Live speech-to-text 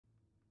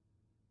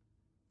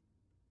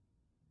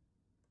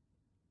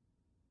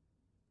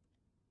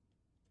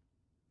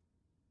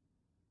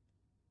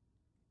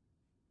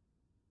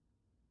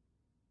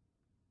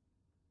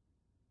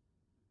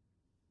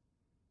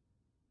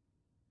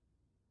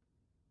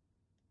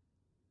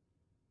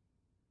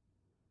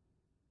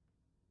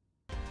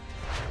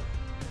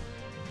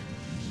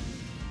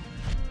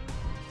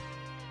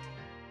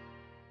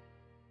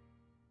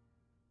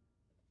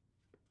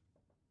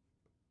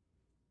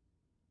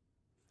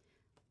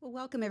Well,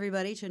 welcome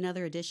everybody to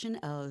another edition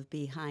of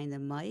Behind the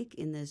Mic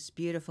in this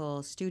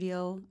beautiful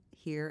studio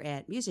here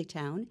at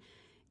MusicTown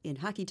in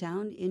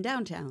Hockeytown in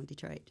downtown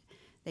Detroit.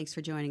 Thanks for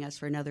joining us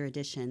for another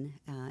edition.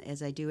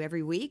 As I do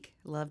every week,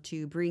 love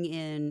to bring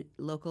in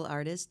local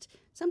artists,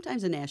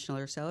 sometimes a national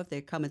or so if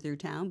they're coming through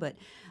town, but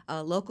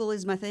local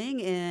is my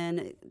thing.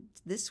 And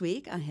this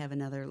week I have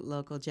another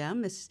local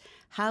gem, Miss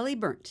Holly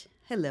Bernt.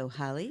 Hello,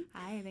 Holly.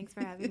 Hi, thanks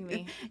for having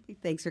me.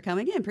 Thanks for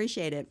coming in.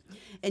 Appreciate it.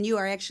 And you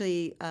are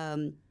actually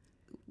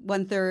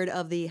one third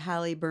of the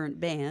Holly Bernt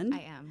Band.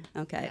 I am.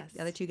 Okay. Yes.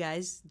 The other two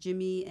guys,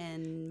 Jimmy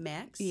and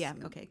Max? Yeah.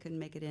 Okay, couldn't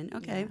make it in.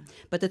 Okay. Yeah.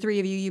 But the three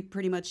of you, you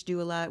pretty much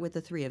do a lot with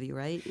the three of you,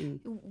 right? And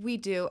We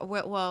do.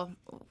 Well,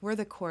 we're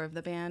the core of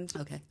the band.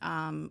 Okay.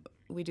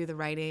 We do the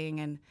writing,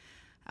 and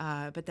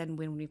but then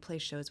when we play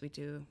shows, we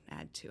do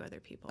add two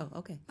other people. Oh,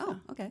 okay. Oh,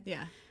 okay.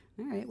 Yeah.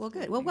 All right. Well,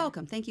 good. Well,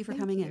 welcome. Thank you for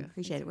coming in. you.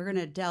 Appreciate it. We're going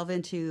to delve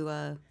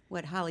into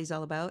what Holly's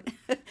all about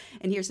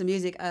and hear some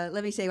music.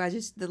 Let me say,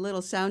 just the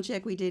little sound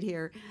check we did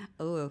here.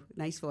 Oh,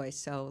 nice voice.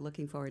 So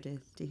looking forward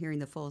to hearing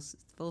the full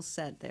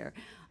set there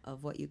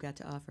of what you got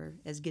to offer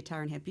as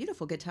guitar and have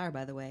beautiful guitar,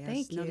 by the way. I was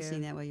Thank you.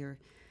 noticing that while you're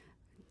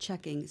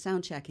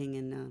sound checking,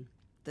 and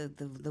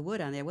the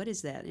wood on there. What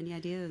is that? Any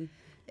idea?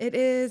 It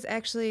is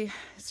actually,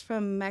 it's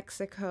from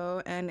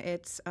Mexico, and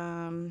it's,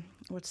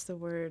 what's the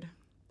word?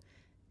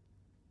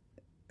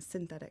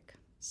 Synthetic.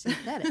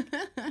 Synthetic.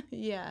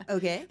 Yeah.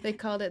 Okay. They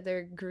called it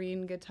their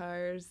green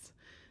guitars.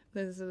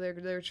 So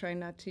they're trying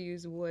not to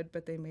use wood,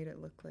 but they made it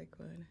look like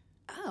wood.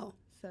 Oh.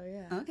 So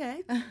yeah.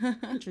 Okay.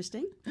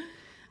 Interesting.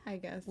 I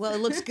guess. Well,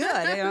 it looks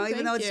good,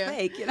 even though it's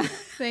Thank you. fake.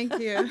 Thank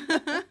you.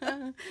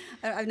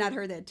 I've not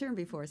heard that term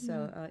before,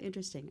 so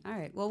interesting. All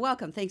right. Well,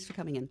 welcome. Thanks for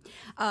coming in.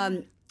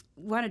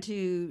 Wanted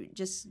to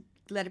just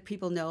let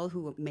people know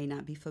who may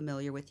not be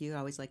familiar with you. I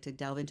always like to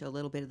delve into a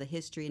little bit of the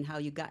history and how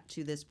you got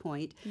to this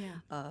point,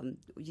 Yeah.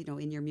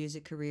 In your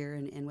music career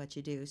and what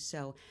you do.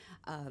 So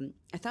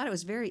I thought it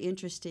was very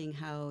interesting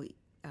how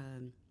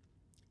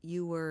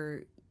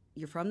you're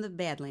from the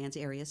Badlands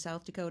area,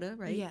 South Dakota,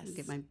 right? Yes.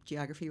 Get my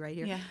geography right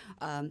here. Yeah.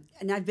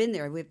 And I've been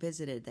there. We've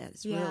visited that.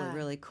 It's really, Yeah.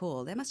 really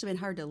cool. That must have been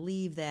hard to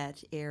leave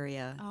that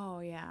area. Oh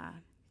yeah,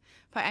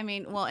 but I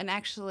mean, well, and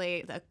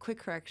actually, a quick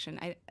correction.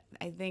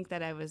 I think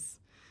that I was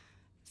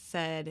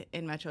said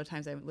in Metro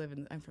Times.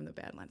 I'm from the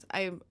Badlands.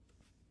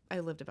 I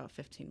lived about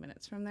 15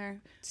 minutes from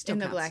there Still in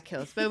the counts. Black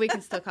Hills, but we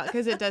can still call it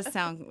because it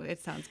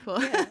sounds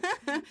cool. Yeah.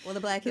 Well, the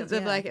Black Hills.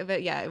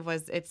 But yeah,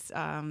 it's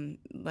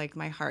like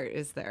my heart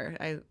is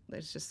there.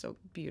 It's just so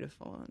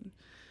beautiful,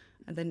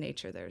 and the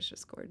nature there is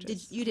just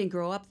gorgeous. You didn't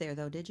grow up there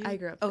though, did you? I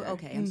grew up Oh, there.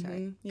 okay. I'm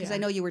sorry. Because Yeah. I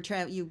know you were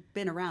you've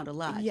been around a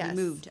lot. Yes. You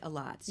moved a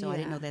lot, so I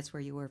didn't Yeah. know that's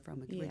where you were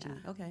from originally.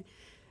 Yeah. Okay.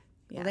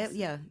 Yes.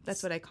 Well,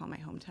 That's what I call my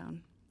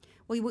hometown.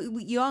 Well,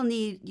 we all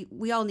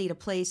need a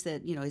place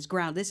that is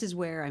grounded. This is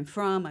where I'm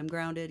from. I'm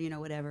grounded.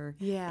 Whatever.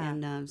 Yeah.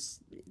 And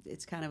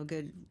it's kind of a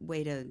good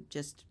way to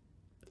just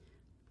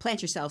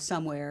plant yourself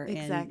somewhere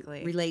Exactly.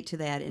 and relate to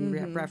that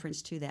and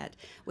reference to that,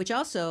 which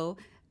also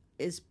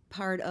is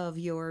part of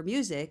your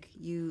music.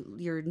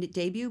 Your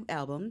debut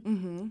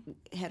album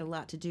had a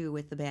lot to do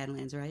with the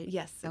Badlands, right?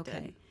 Yes. It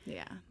Okay. did.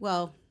 Yeah.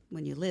 Well,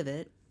 when you live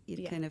it, you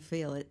Yeah. kind of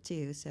feel it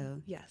too.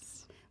 So,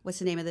 Yes. what's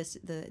the name of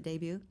the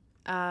debut?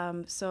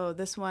 So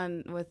this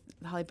one with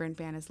the Holly Bernt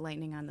Band is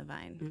Lightning on the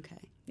Vine.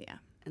 Okay. Yeah.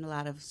 And a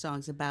lot of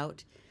songs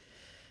about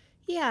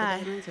Yeah.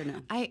 the Badlands, or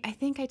no? I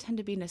think I tend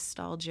to be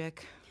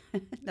nostalgic.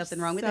 Nothing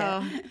wrong with So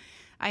that.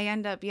 I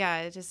end up,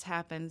 it just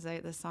happens.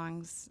 The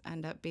songs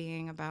end up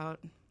being about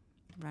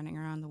running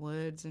around the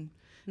woods and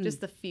just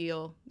the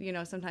feel.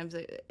 Sometimes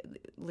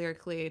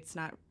lyrically it's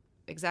not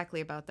exactly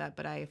about that,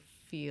 but I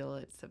feel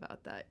it's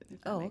about that.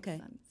 If that makes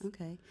sense.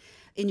 Okay.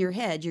 In your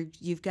head,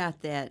 you've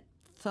got that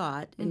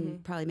thought,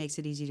 and probably makes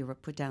it easy to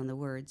put down the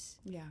words.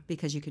 Yeah.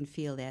 Because you can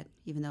feel that,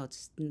 even though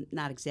it's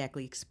not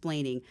exactly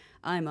explaining,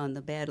 I'm on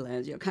the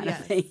Badlands, kind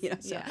Yes. of thing.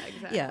 So, Yeah,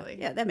 exactly.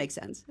 Yeah, that makes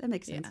sense. That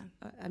makes sense.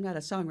 I'm not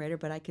a songwriter,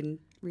 but I can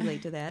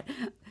relate to that.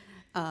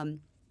 And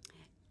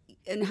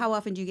how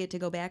often do you get to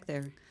go back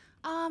there?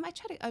 I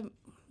try to.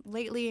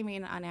 Lately, I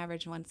mean, on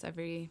average, once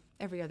every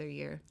other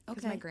year.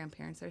 Because Okay. my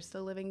grandparents are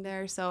still living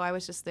there, so I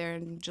was just there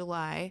in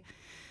July,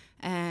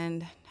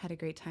 and had a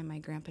great time. My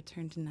grandpa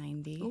turned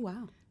 90. Oh,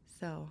 wow.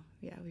 So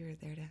yeah, we were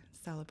there to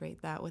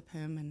celebrate that with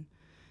him, and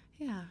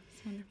yeah,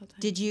 it's a wonderful time.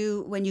 Did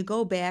you, when you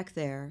go back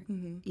there,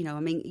 I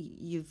mean,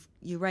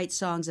 you write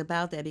songs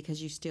about that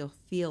because you still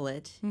feel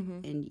it,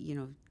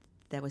 and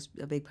that was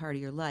a big part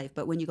of your life.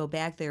 But when you go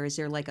back there, is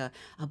there like a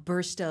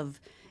burst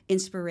of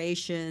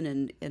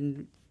inspiration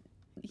and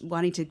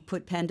wanting to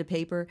put pen to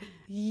paper?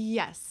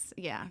 Yes,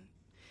 yeah.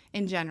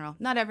 In general,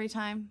 not every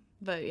time,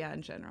 but yeah,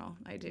 in general,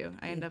 I do.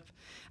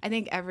 I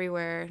think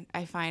everywhere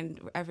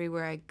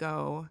I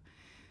go,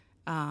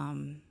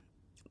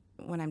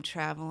 when I'm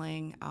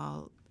traveling,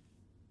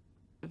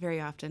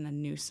 very often a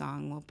new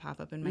song will pop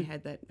up in my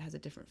head that has a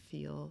different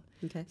feel.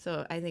 Okay.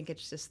 So I think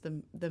it's just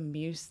the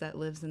muse that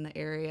lives in the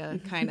area,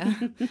 kind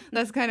of.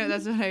 That's what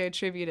I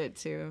attribute it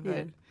to.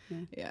 But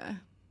yeah.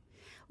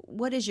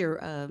 What is your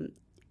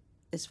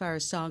as far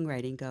as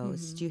songwriting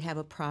goes, do you have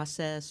a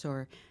process,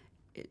 or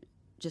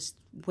just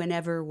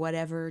whenever,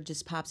 whatever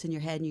just pops in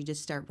your head and you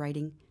just start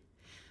writing?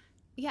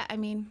 Yeah, I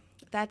mean,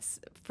 that's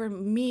for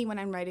me when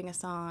I'm writing a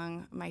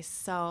song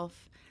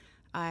myself.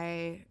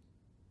 It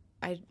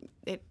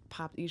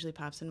usually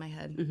pops in my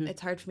head.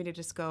 It's hard for me to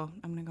just go,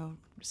 I'm gonna go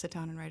sit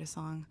down and write a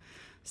song.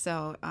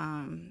 So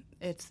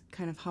it's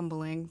kind of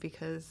humbling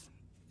because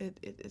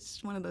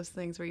it's one of those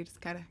things where you just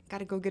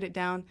gotta go get it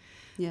down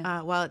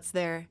while it's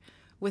there.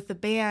 With the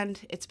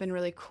band, it's been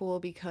really cool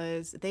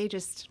because they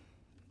just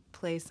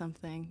play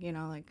something,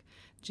 like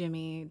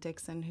Jimmy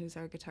Dixon, who's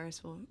our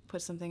guitarist, will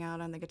put something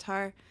out on the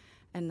guitar,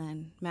 and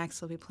then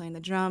Max will be playing the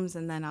drums,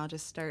 and then I'll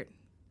just start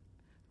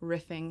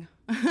riffing.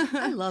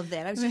 I love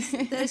that.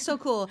 That is so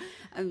cool.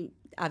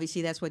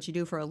 Obviously, that's what you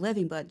do for a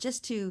living, but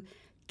just to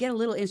get a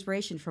little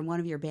inspiration from one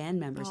of your band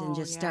members and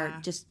just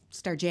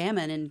start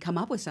jamming and come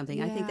up with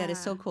something. I think that is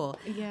so cool.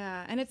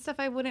 Yeah, and it's stuff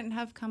I wouldn't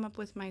have come up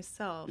with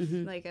myself.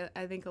 Like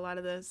I think a lot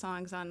of the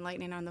songs on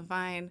Lightning on the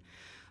Vine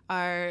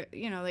are,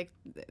 like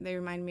they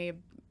remind me a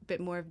bit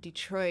more of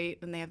Detroit,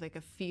 and they have like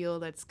a feel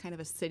that's kind of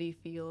a city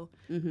feel,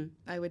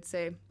 I would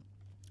say.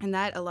 And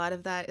a lot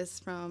of that is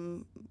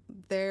from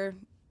their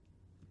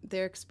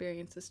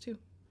experiences too.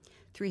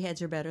 Three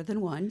heads are better than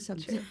one.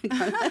 True.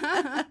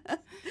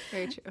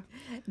 Very true.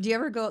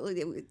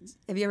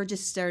 Have you ever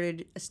just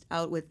started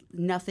out with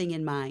nothing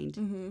in mind,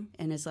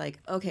 and it's like,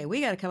 okay,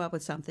 we got to come up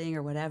with something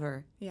or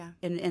whatever. Yeah.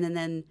 And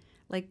then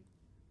like,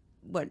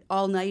 what,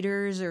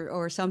 all-nighters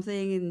or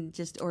something,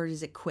 and or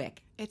is it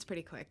quick? It's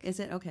pretty quick. Is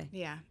it? Okay.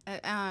 Yeah.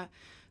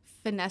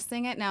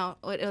 Finessing it, now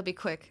it'll be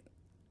quick.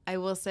 I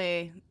will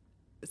say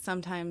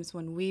sometimes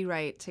when we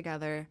write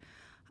together,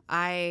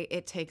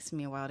 it takes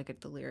me a while to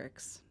get the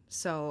lyrics.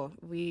 So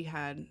we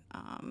had,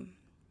 I'm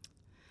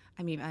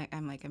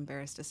like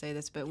embarrassed to say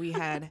this, but we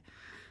had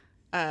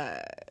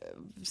our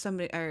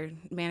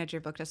manager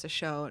booked us a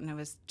show, and it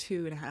was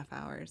 2.5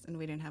 hours, and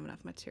we didn't have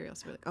enough material.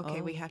 So we're like,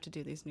 okay, we have to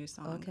do these new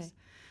songs. Okay.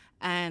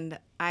 And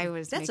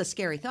that's a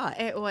scary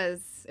thought. It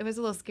was a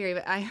little scary,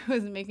 but I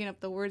was making up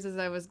the words as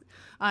I was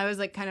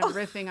like kind of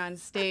riffing on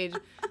stage,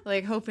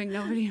 like hoping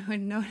nobody would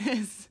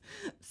notice.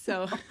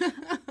 So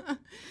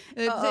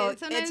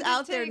it's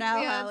out there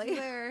now, Holly. It's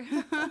there.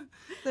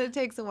 So it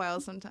takes a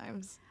while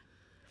sometimes.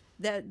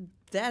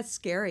 That's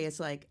scary. It's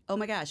like, oh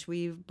my gosh,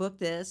 we've booked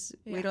this.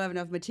 Yeah. We don't have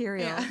enough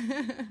material.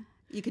 Yeah.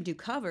 You could do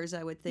covers,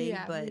 I would think,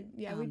 but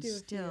we do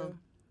still.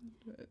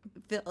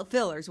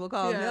 Fillers, we'll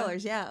call them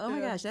fillers. Yeah. Oh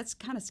my gosh, that's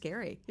kind of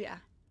scary. Yeah.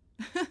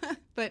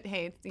 But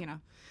hey, it's, the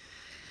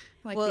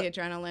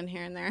adrenaline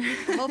here and there.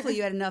 Hopefully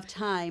you had enough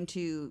time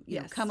to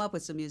come up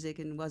with some music,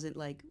 and wasn't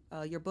like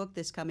you're booked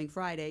this coming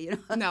Friday.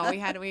 No,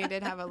 we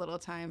did have a little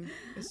time.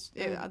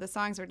 The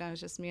songs were done. It's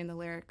just me and the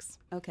lyrics.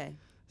 Okay.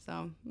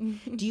 So,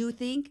 do you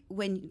think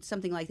when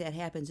something like that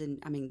happens,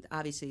 and I mean,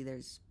 obviously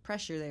there's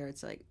pressure there.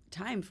 It's like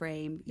time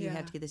frame. You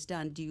have to get this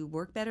done. Do you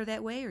work better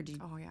that way, or do you?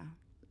 Oh yeah.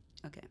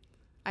 Okay.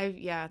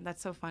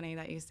 That's so funny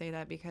that you say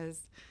that,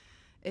 because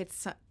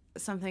it's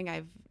something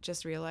I've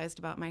just realized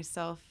about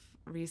myself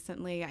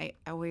recently. I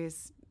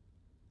always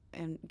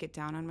get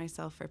down on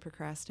myself for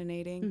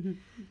procrastinating.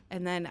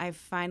 And then I've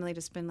finally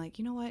just been like,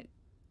 you know what?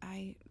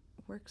 I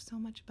work so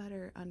much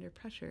better under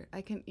pressure.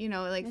 I can,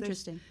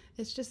 Interesting.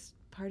 It's just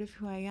part of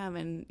who I am,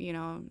 and,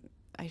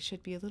 I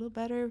should be a little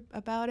better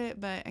about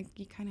it, but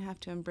you kind of have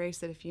to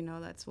embrace it if you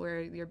know that's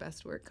where your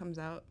best work comes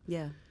out.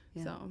 Yeah.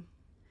 So.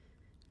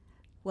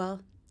 Well,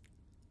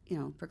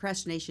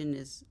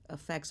 procrastination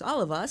affects all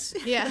of us.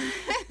 Yeah.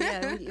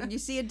 Yeah. When you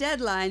see a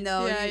deadline,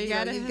 though, you've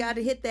got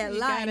to hit that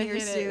line here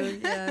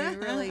soon. Yeah, it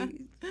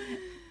really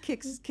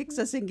kicks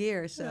us in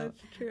gear. So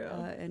that's true.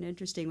 And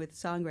interesting with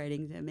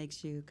songwriting, that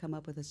makes you come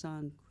up with a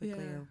song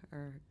quickly.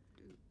 Or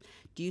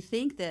do you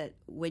think that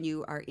when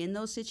you are in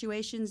those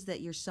situations,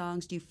 that your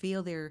songs, do you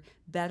feel they're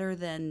better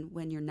than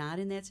when you're not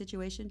in that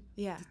situation?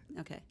 Yeah.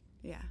 Okay.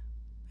 Yeah,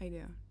 I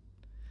do.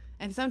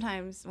 And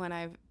sometimes when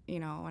I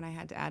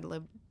had to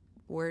ad-lib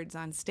words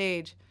on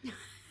stage,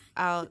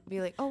 I'll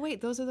be like, oh wait,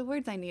 those are the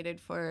words I needed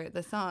for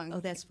the song. Oh,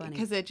 that's funny.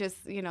 Because it just,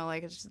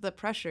 it's just the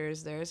pressure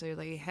is there, so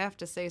you have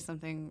to say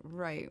something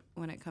right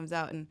when it comes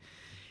out. And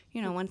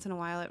once in a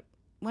while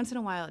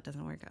it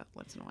doesn't work out.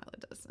 Once in a while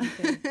it does.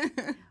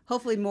 Okay.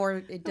 Hopefully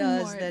more it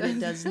does than it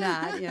does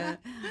not. Yeah.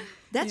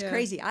 That's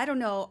crazy. I don't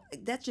know.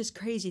 That's just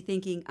crazy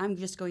thinking I'm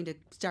just going to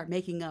start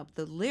making up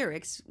the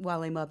lyrics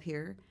while I'm up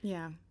here.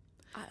 Yeah.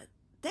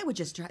 That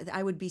would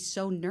I would be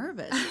so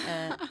nervous.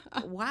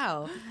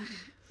 Wow.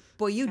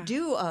 Boy, you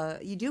do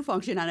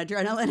function on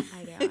adrenaline.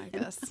 I do, I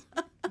guess.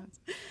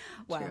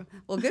 Wow. True.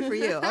 Well, good for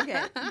you.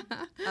 Okay.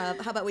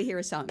 How about we hear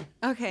a song?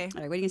 Okay.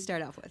 All right, what are you going to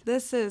start off with?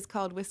 This is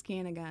called Whiskey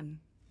and a Gun.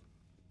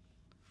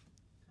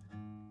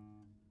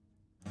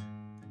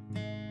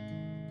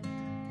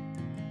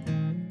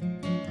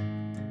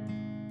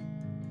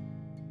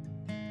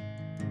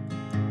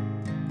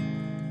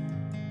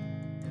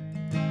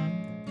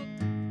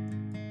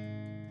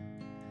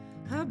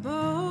 A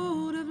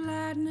bolt of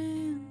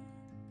lightning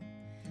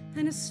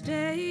and a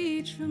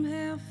stage from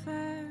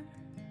hellfire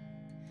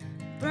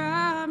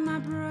brought my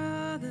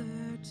brother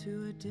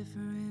to a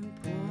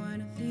different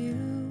point of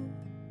view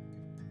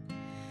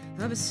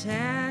of a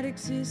sad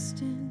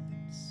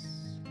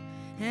existence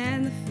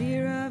and the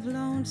fear of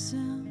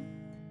lonesome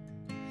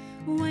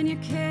when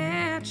you're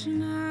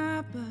catching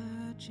up,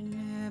 but you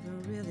never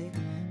really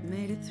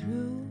made it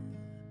through.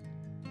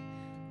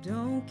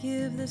 Don't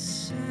give the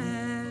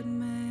sad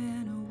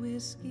man a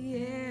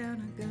whiskey and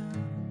a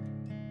gun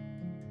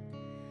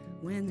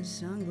when the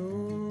sun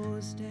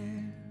goes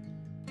down.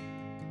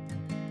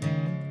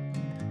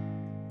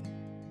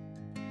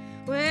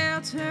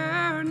 Well,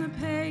 turn the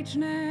page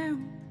now.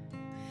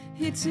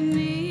 It's an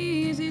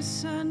easy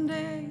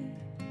Sunday,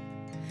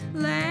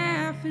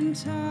 laughing,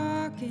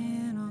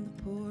 talking on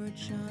the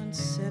porch on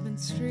 7th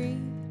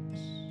Street.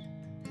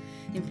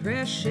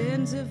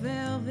 Impressions of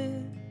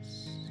Elvis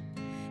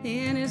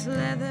in his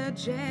leather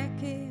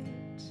jacket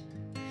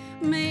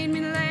made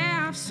me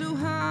laugh so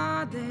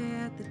hard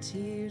that the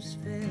tears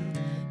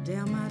fell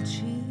down my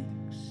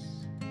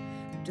cheeks.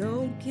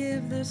 Don't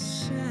give the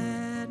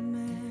sad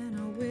man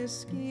a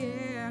whiskey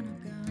and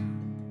a gun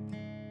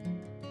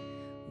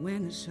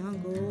when the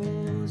sun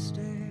goes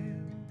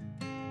down.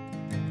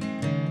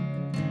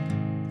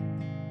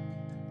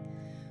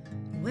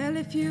 Well,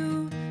 if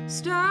you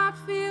start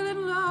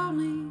feeling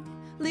lonely,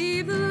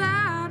 leave the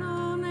light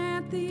on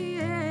at the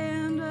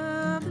end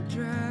of the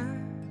drive.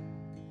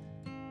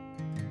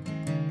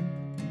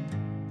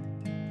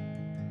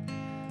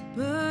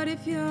 But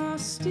if you're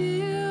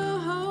still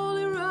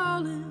holy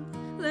rolling,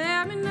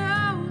 let me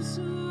know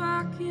so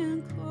I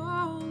can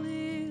call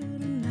it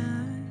a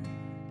night.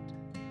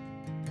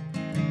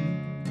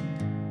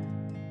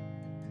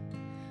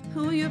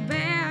 Oh, you're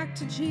back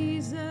to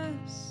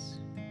Jesus,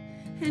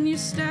 and you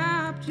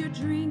stopped your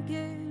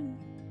drinking,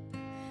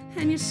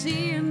 and you're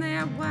seeing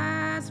that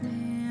wise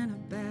man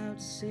about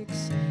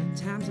 6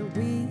 times a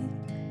week.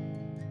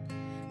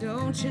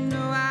 Don't you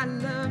know I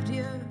loved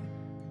you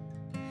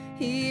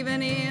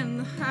even in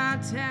the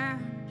hard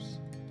times?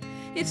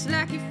 It's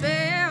like you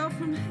fell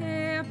from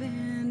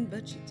heaven,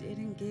 but you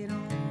didn't get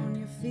on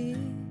your feet.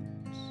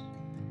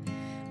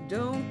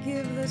 Don't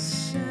give the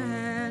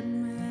sad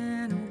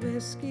man a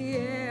whiskey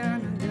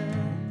and a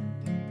gun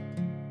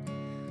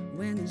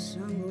when the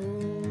sun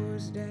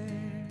goes down.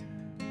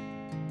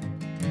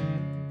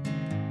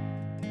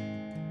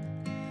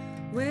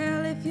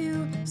 Well, if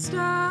you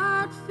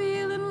start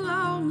feeling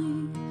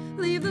lonely,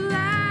 leave the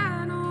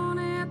light on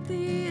at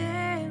the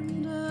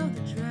end of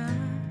the drive.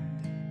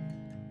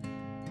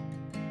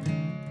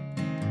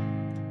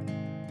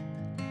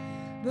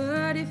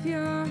 But if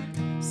you're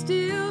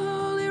still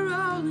holy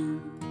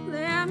rolling,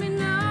 let me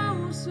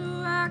know so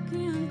I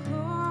can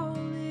call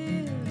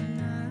it a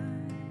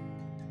night.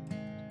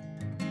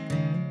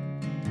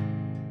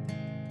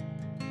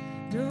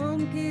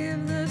 Don't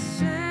give the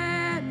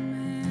sad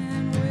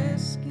man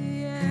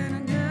whiskey and a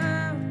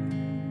gun.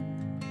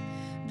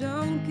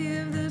 Don't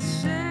give the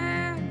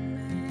sad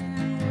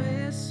man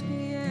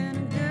whiskey and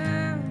a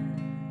gun.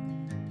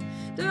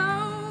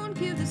 Don't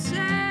give the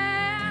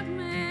sad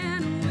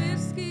man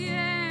whiskey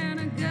and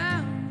a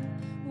gun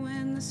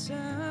when the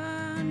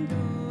sun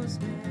goes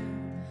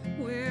down,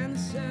 when the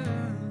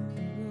sun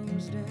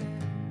goes down.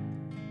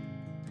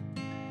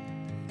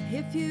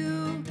 If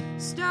you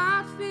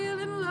start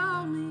feeling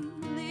lonely,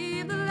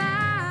 leave the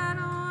light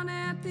on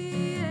at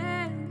the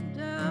end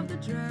of the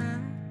drive.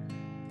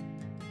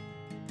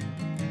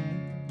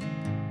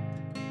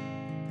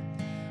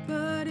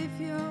 But if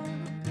you're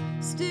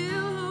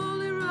still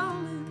holy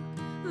rolling,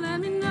 let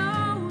me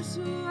know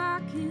so I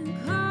can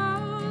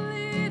call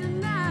it a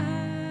night.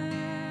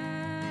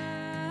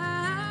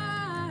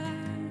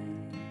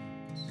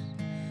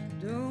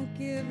 Don't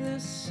give the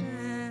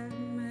sad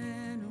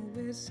man a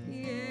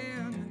whiskey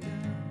and a gun.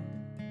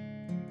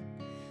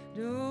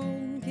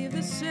 Don't give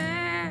the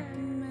sad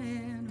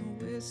man a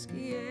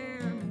whiskey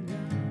and a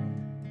gun.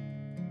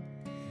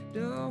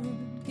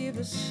 Don't give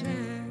the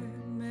sad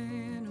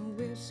man a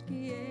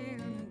whiskey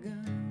and a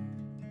gun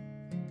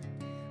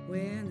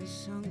when the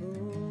sun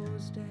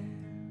goes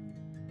down,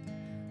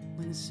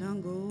 when the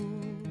sun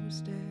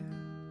goes down,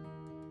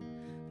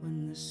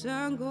 when the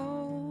sun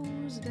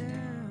goes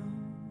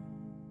down.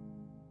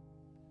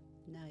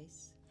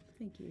 Nice.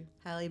 Thank you.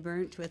 Holly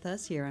Bernt with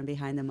us here on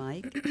Behind the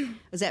Mic.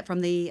 Was that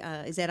from the,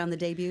 is that on the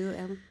debut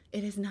album?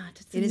 It is not.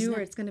 It's It is newer.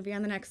 not? It's going to be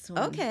on the next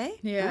one. Okay.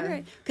 Yeah. All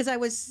right. Because I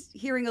was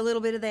hearing a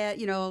little bit of that,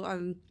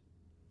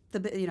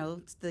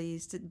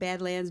 the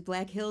Badlands,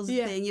 Black Hills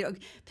Yeah. thing,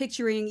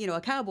 picturing, a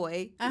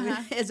cowboy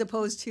as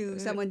opposed to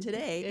someone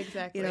today.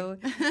 Exactly.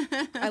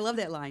 I love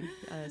that line,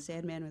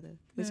 sad man with a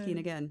whiskey and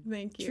a gun.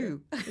 Thank you.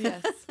 True.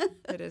 Yes,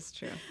 it is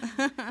true.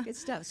 Good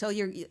stuff. So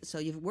you're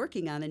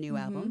working on a new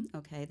album.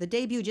 Okay. The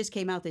debut just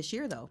came out this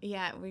year, though.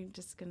 Yeah, we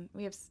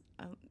have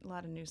a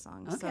lot of new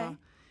songs. Okay. So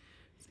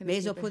it's gonna May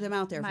as well keep put them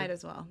out there. Might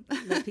as well.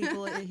 Let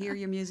people hear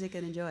your music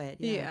and enjoy it.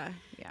 Yeah.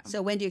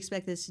 So when do you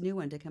expect this new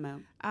one to come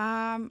out?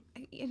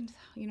 It's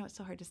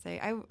so hard to say.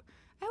 I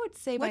would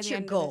say What's by the your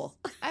end goal?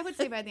 of this, I would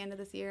say by the end of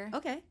this year.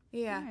 Okay.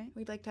 Yeah. All right.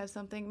 We'd like to have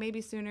something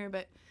maybe sooner,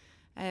 but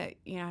I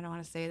don't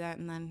want to say that,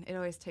 and then it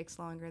always takes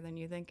longer than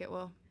you think it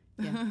will.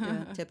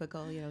 Yeah,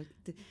 typical,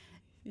 if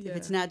Yeah.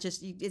 it's not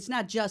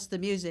just the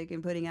music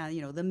and putting on,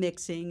 the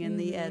mixing and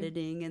the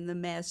editing and the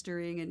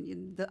mastering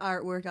and the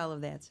artwork, all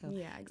of that. So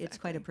Yeah, it's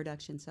quite a exactly.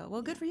 production. So,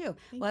 well, good for you.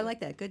 Thank Well, I you. like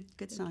that.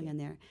 Good song in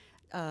there.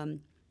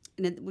 And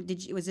then,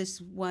 was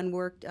this one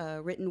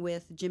written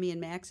with Jimmy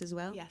and Max as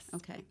well? Yes.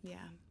 Okay. Yeah.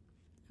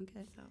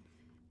 Okay. So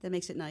That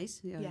makes it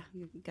nice. Yeah.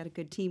 You've got a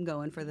good team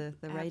going for the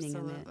writing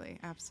on that.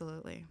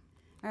 Absolutely.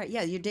 All right.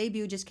 Yeah. Your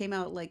debut just came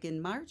out like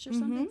in March or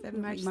something?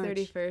 March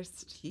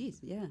 31st. Jeez.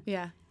 Yeah.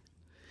 Yeah.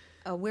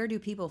 Where do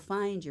people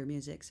find your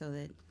music so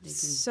that they can?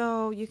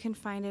 So you can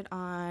find it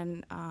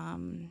on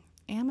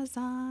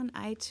Amazon,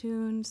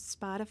 iTunes,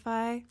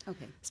 Spotify.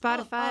 Okay.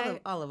 Spotify.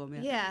 All of them.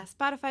 Yeah. Yeah,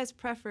 Spotify's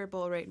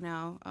preferable right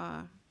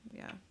now.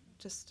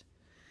 Just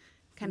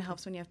kind of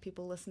helps when you have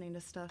people listening to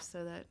stuff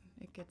so that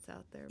it gets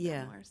out there a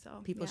bit more.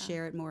 So people yeah.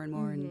 share it more and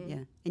more,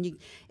 and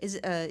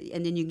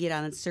and then you get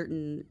on a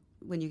certain,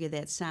 when you get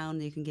that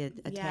sound, you can get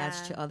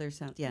attached to other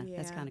sounds. Yeah,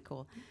 that's Yeah. kind of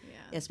cool.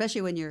 Yeah.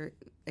 Especially when you're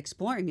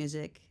exploring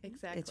music.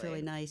 Exactly. It's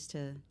really nice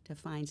to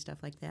find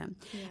stuff like that.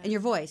 Yeah. And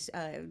your voice,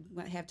 I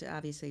have to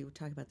obviously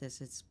talk about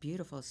this. It's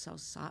beautiful. It's so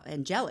soft.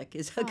 Angelic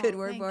is a good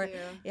word thank for it. you.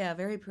 Yeah,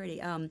 very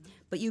pretty.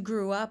 But you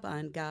grew up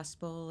on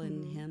gospel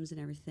and hymns and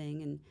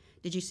everything. And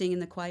did you sing in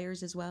the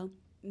choirs as well?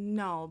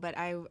 No, but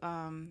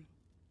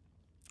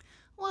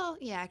well,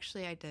 yeah,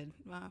 actually I did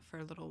for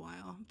a little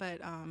while.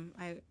 But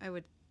I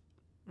would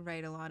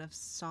write a lot of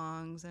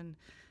songs and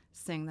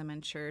sing them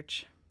in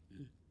church.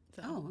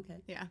 So, Oh,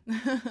 okay. yeah.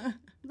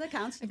 That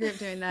counts. I grew up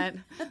doing that,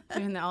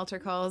 doing the altar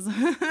calls.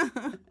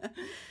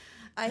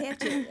 I have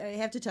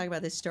to talk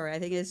about this story. I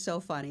think it's so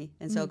funny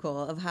and so cool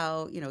of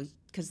how,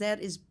 because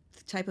that is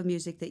the type of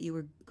music that you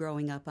were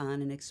growing up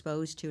on and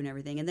exposed to and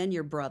everything. And then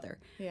your brother,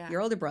 your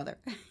older brother,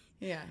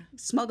 Yeah.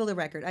 smuggled a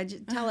record.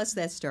 Tell us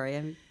that story.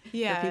 I mean,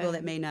 Yeah. for people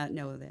that may not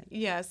know that.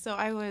 Yeah, so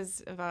I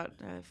was about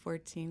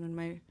 14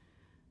 when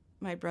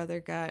my brother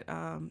got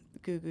a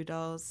Goo Goo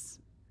Dolls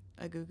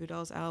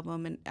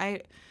album, and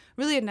I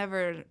really had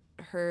never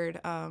heard.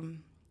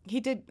 He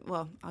did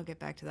well. I'll get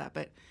back to that,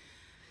 but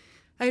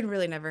I had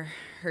really never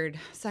heard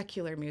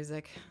secular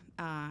music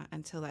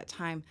until that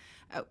time.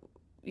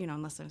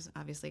 Unless I was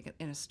obviously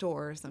in a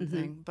store or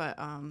something. But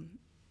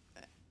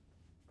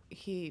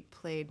he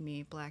played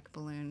me "Black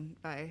Balloon"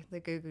 by the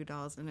Goo Goo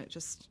Dolls, and it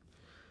just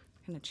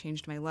kind of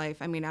changed my life.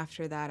 I mean,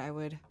 after that, I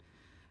would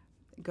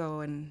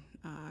go and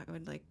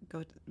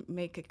go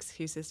make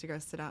excuses to go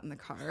sit out in the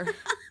car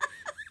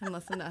and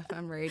listen to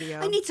FM radio.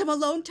 I need some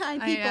alone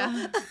time,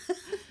 people.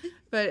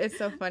 But it's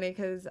so funny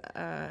because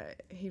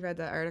he read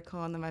the article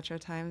on the Metro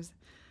Times,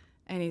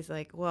 and he's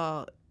like,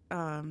 "Well,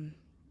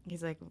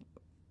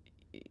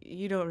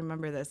 you don't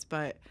remember this,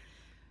 but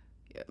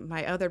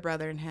my other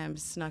brother and him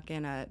snuck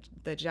in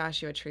the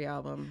Joshua Tree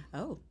album.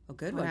 Oh, a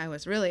good when one. I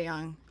was really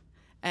young,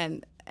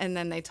 and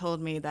then they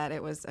told me that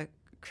it was a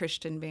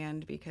Christian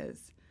band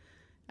because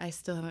I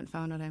still haven't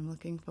found what I'm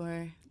looking for,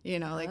 and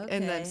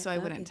then so I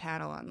wouldn't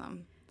tattle on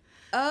them.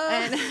 Oh,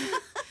 And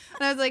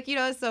I was like,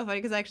 it's so funny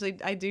because actually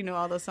I do know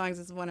all those songs.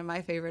 It's one of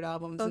my favorite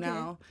albums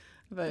now.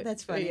 But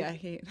That's funny. Yeah,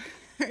 he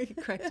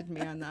corrected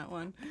me on that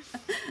one.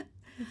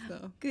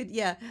 So good.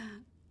 Yeah.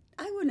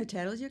 I wouldn't have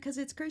tattled you because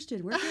it's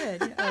Christian. We're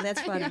good. Oh,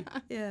 that's funny.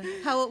 Yeah.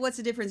 What's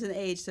the difference in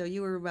age? So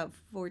you were about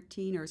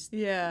 14 or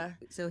yeah.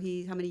 so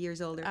how many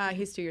years older?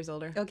 He's 2 years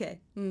older. Okay.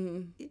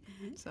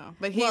 Mm-hmm. So,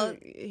 but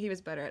he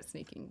was better at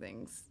sneaking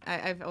things.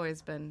 I've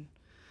always been.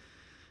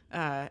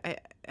 I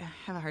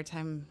have a hard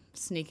time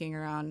sneaking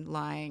around,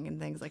 lying, and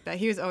things like that.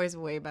 He was always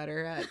way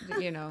better at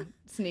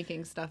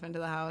sneaking stuff into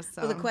the house.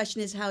 So. Well, the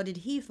question is, how did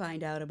he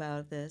find out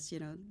about this?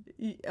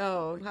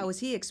 How was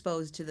he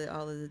exposed to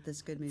all of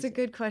this good music? It's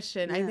a good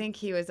question. Yeah. I think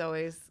he was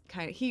always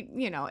kind of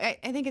I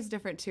think it's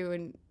different too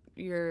when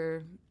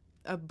you're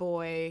a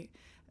boy.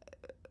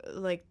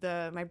 Like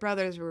my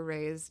brothers were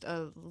raised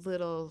a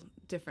little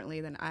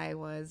differently than I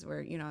was,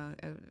 where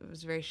I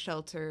was very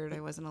sheltered.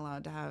 I wasn't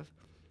allowed to have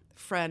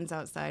friends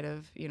outside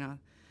of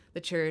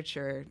the church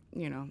or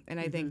and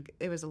I think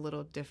it was a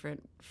little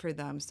different for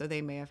them, so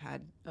they may have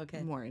had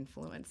more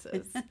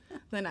influences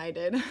than I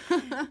did.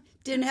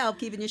 Didn't help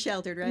keeping you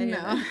sheltered, right?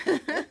 No.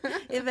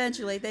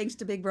 Eventually, thanks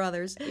to big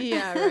brothers.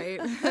 Yeah, right.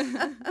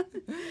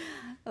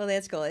 Oh,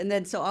 that's cool. And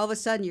then so all of a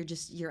sudden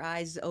your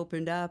eyes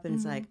opened up and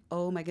it's like,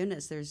 oh my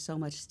goodness, there's so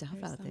much stuff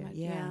out so there. much,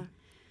 Yeah.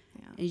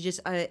 yeah. And you just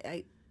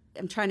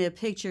I'm trying to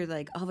picture,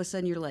 like, all of a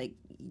sudden you're like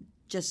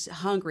just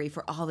hungry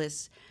for all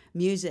this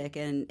music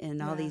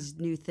and all these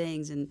new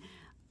things, and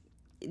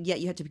yet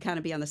you have to kind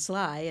of be on the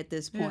sly at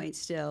this point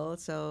still.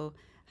 So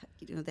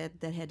that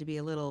had to be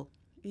a little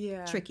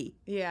tricky.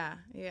 Yeah,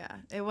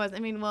 it was. I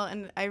mean, well,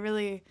 and I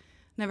really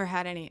never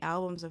had any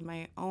albums of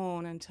my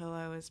own until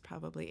I was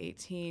probably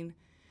 18,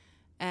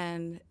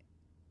 and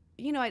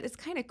it's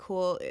kind of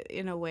cool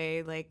in a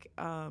way, like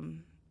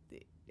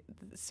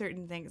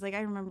certain things. Like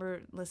I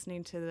remember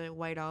listening to the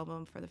White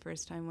Album for the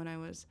first time when I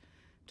was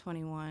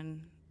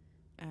 21,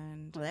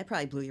 and Well, that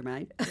probably blew your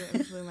mind.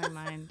 it blew my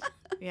mind.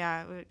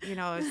 Yeah, it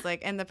was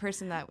like, and the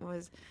person that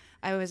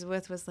I was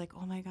with was like,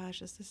 oh my gosh,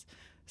 this is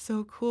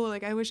so cool.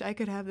 Like, I wish I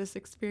could have this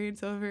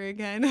experience over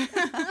again.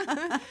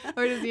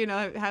 Or just,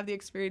 have the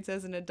experience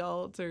as an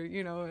adult, or,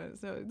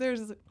 so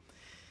there's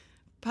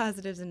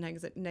positives and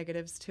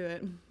negatives to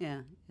it.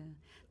 Yeah, yeah.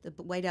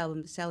 The White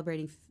Album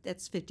celebrating,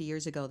 that's 50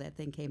 years ago that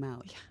thing came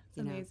out. Yeah, it's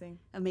amazing.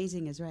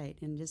 Amazing is right.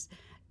 And just,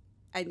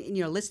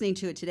 listening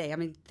to it today, I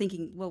mean,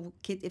 thinking, well,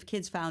 if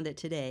kids found it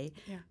today,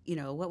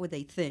 what would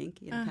they think,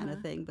 kind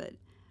of thing. But,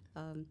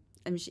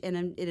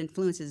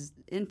 it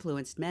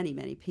influenced many,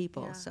 many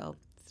people, so.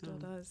 Still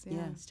does,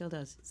 yeah. Still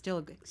does.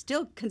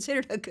 Still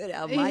considered a good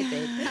album, I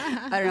think.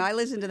 I don't know. I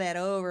listened to that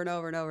over and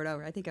over and over and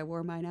over. I think I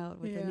wore mine out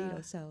with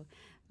Anita. So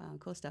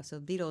cool stuff. So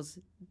Beatles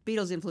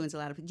influence a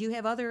lot of people. Do you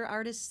have other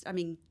artists? I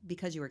mean,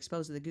 because you were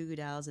exposed to the Goo Goo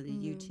Dolls and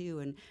the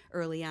U2 and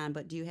early on,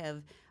 but do you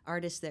have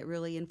artists that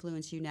really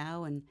influence you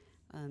now? And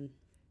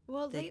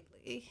well,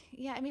 lately,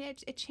 I mean,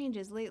 it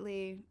changes.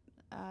 Lately,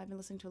 I've been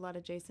listening to a lot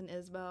of Jason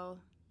Isbell.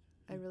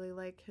 I really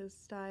like his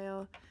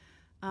style.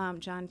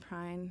 John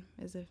Prine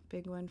is a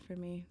big one for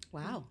me.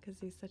 Wow, because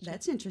he's such.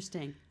 That's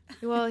interesting.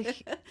 Well,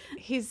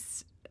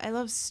 I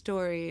love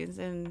stories,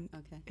 and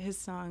his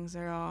songs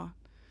are all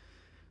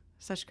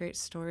such great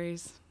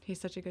stories.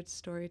 He's such a good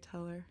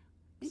storyteller.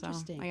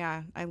 Interesting. So,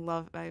 yeah, I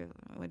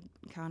would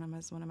count him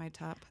as one of my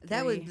top three.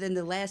 That would then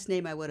the last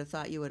name I would have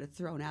thought you would have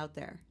thrown out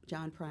there,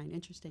 John Prine.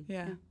 Interesting.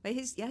 Yeah. But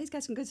he's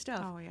got some good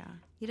stuff. Oh yeah.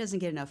 He doesn't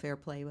get enough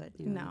airplay, but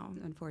no,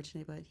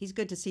 unfortunately. But he's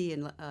good to see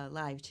in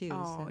live too.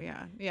 Oh so.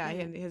 yeah.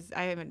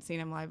 I haven't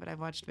seen him live, but I've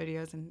watched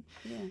videos, and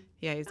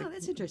he's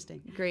that's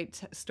interesting.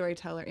 Great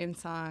storyteller in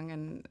song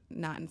and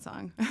not in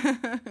song.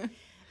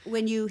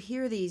 When you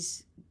hear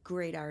these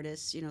great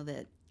artists,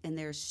 that and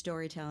their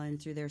storytelling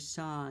through their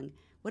song,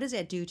 what does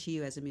that do to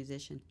you as a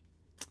musician?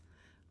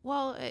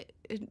 Well,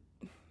 it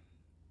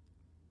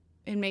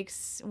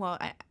makes,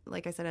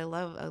 like I said, I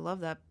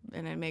love that,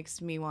 and it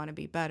makes me want to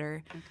be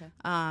better. Okay.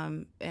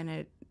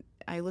 And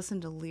I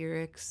listen to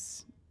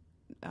lyrics.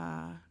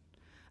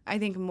 I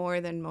think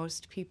more than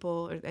most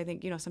people. Or I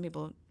think some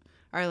people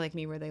are like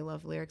me where they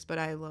love lyrics, but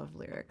I love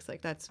lyrics.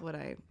 Like that's what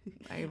I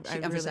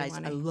emphasize.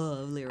 Really I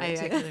love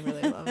lyrics. I actually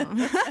really love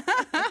them.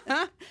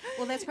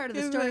 Well, that's part of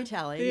the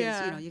storytelling.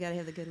 Yeah. Is, you got to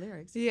have the good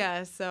lyrics.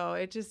 Yeah. So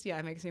it just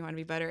it makes me want to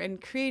be better,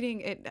 and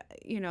creating it.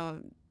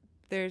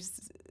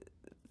 There's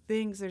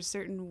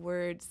certain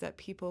words that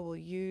people will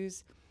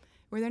use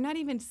where they're not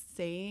even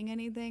saying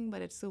anything,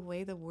 but it's the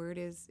way the word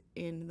is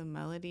in the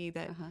melody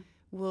that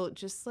will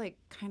just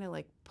kind of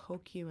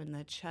poke you in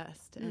the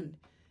chest and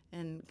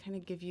kind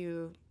of give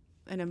you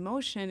an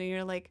emotion, and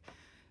you're like,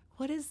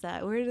 what is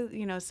that? Where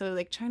do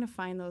so trying to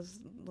find those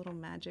little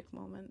magic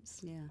moments.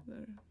 Yeah.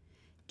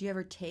 Do you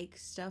ever take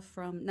stuff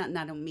from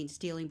I don't mean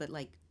stealing, but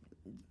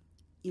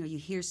you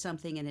hear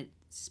something and it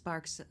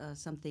sparks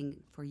something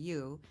for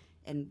you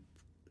and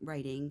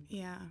writing?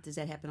 Yeah. Does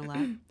that happen a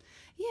lot?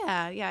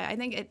 Yeah. I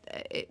think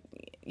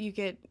you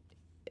get.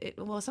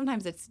 Well,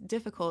 sometimes it's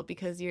difficult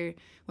because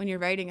when you're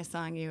writing a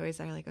song, you always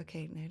are like,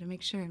 okay, I have to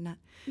make sure I'm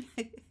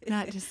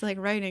not just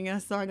writing a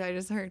song that I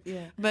just heard.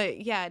 Yeah.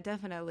 But yeah,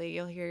 definitely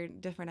you'll hear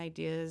different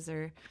ideas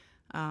or,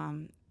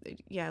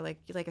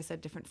 like I said,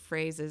 different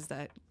phrases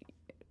that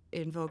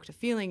invoked a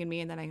feeling in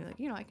me, and then I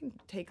can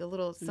take a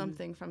little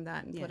something from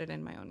that and put it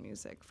in my own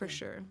music for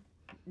sure.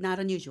 Not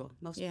unusual.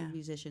 Most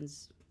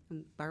musicians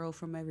borrow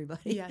from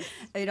everybody. Yes.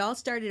 It all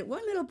started at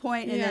one little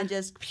point and then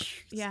just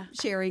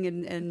sharing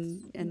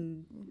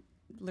and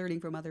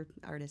learning from other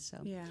artists. So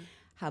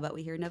how about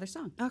we hear another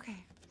song?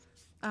 Okay.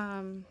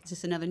 Is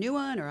this another new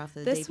one or off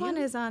the This debut? one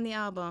is on the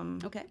album.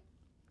 Okay.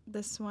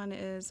 This one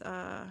is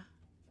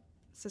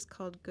this is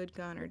called Good,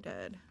 Gone, or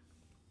Dead.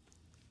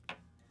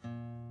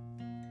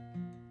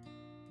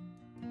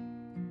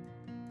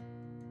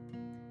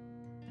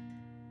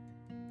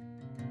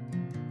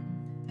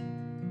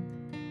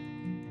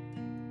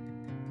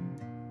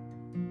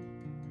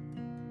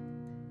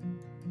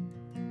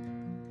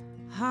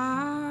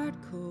 Hard,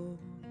 cold,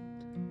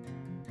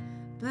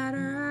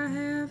 batter I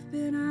have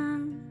been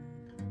on,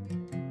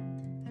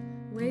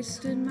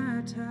 wasted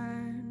my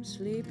time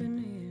sleeping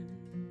in.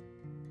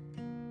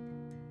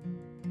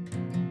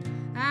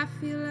 I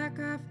feel like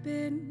I've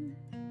been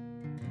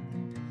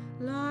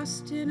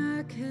lost in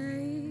a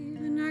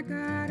cave, and I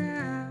got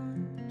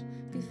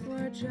out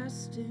before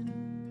adjusting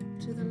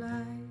to the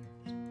light.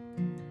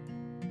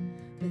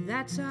 But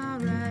that's all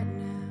right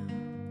now,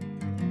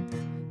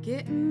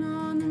 getting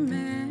on the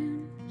mend.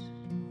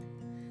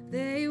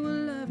 They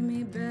will love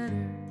me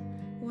better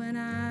when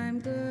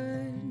I'm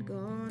good,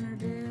 gone, or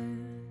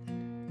dead.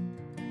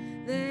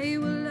 They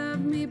will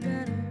love me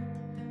better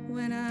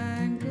when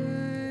I'm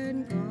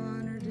good,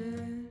 gone, or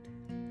dead.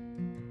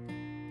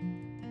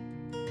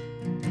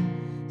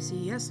 See,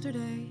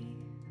 yesterday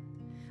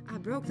I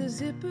broke the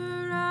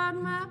zipper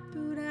on my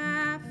boot.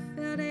 I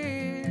felt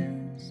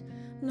as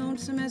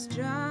lonesome as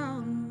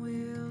John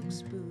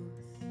Wilkes Booth.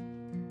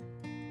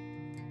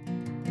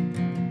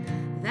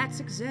 That's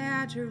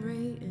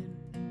exaggerating,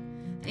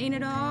 ain't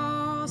it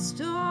all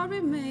story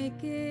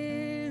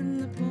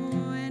making? The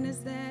point is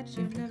that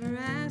you've never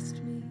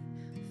asked me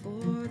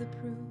for the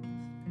proof,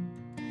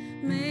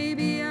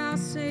 maybe I'll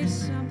say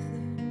something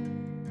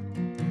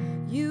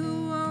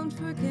you won't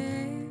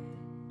forget.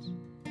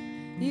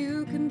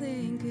 You can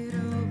think it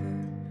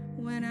over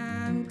when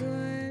I'm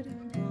good,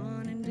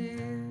 gone and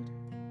dead.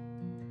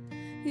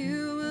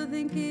 You will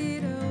think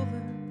it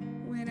over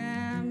when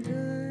I'm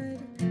good,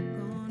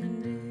 gone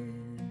and dead.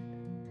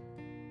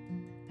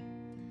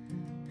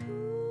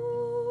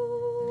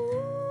 Ooh,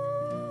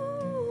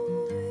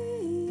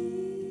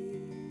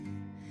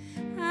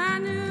 I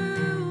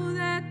knew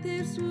that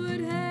this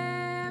would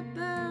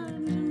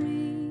happen to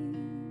me.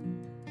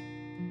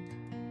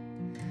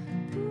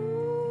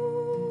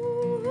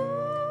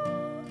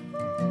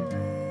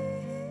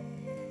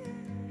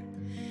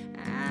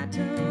 I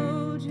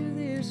told you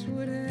this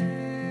would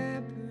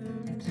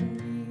happen to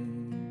me.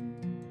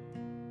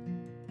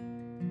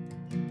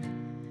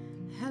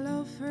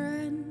 Hello,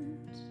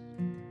 friend,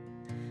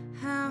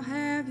 how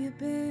have you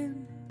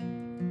been?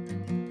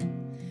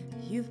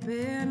 You've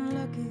been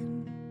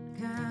looking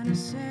kinda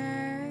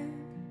sad.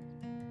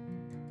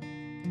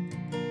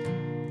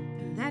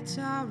 That's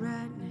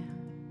alright now,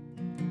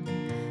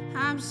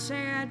 I'm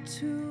sad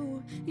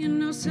too. You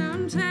know,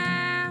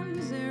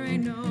 sometimes there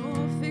ain't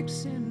no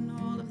fixing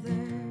all of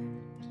that.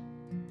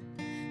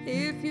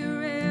 If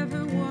you're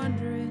ever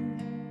wondering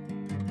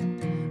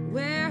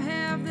where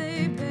have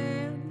they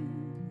been,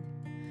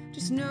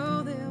 just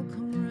know they'll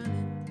come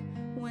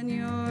running when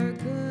you're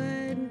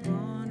good,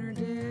 gone or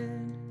dead.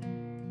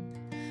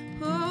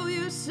 Pull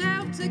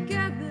yourself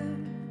together,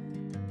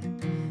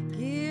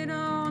 get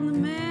on the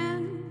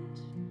mend.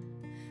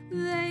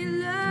 They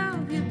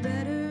love you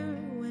better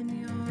when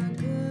you're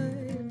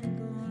good,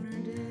 gone or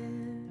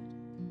dead.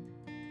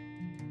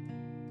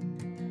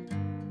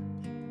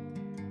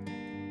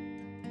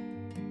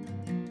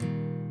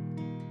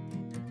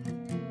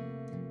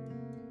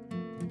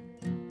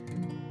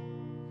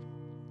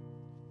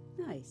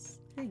 Nice.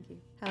 Thank you.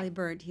 Holly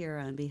Bernt here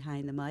on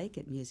Behind the Mic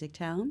at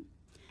MusicTown.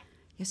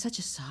 You're such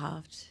a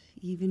soft,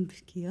 even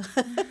keel.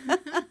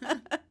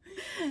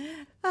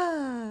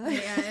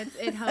 Yeah,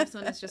 it helps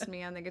when it's just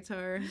me on the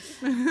guitar.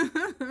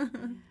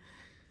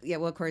 Yeah,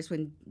 well, of course,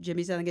 when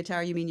Jimmy's on the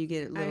guitar, you mean you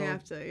get a I little...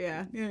 have to,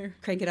 yeah.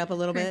 Crank it up a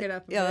little Crank bit? it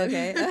up a Yeah,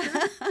 bit.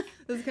 okay.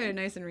 This is kind of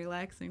nice and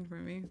relaxing for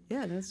me.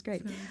 Yeah, that's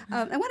great.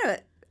 I want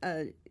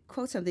to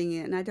quote something,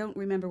 and I don't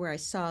remember where I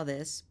saw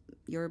this,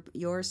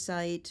 your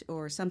site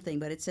or something,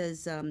 but it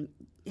says,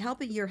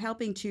 you're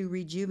helping to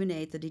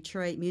rejuvenate the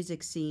Detroit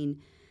music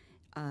scene.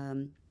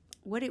 How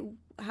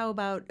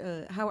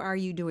are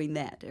you doing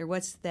that, or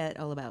what's that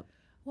all about?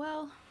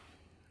 Well,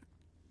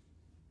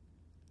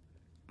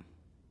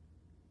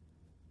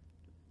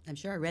 I'm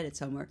sure I read it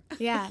somewhere.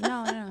 yeah,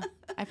 no.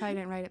 I probably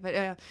didn't write it, but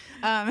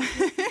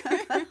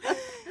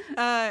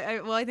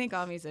well, I think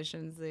all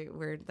musicians,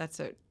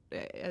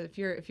 if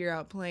you're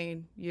out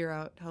playing, you're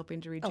out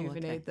helping to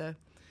rejuvenate the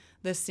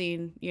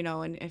scene, you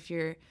know, and if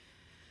you're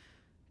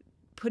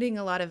putting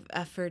a lot of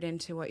effort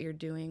into what you're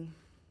doing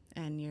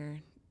and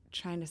you're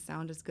trying to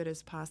sound as good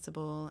as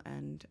possible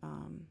and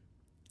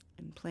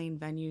playing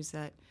venues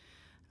that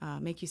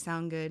make you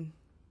sound good,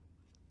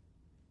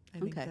 I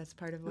think that's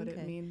part of what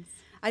it means.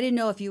 I didn't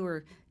know if you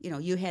were,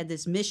 you had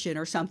this mission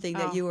or something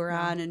that you were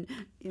on, and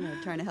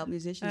trying to help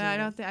musicians. I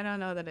don't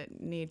know that it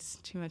needs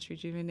too much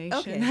rejuvenation.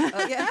 Okay.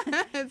 Oh, yeah.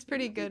 It's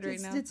pretty good right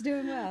now. It's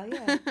doing well.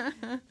 Yeah.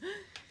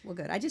 Well,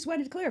 good. I just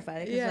wanted to clarify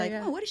it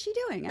because, what is she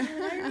doing? I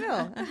don't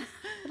know.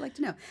 I'd like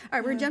to know. All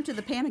right, we're gonna jump to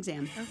the Pam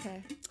exam.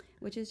 Okay.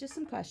 Which is just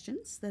some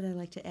questions that I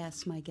like to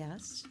ask my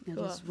guests. Cool.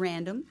 Just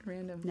random.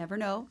 Never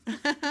know.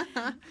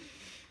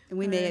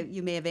 And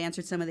you may have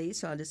answered some of these,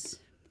 so I'll just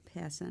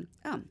pass on.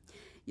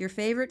 Your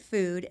favorite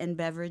food and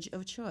beverage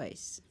of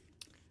choice?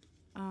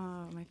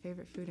 Oh, my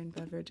favorite food and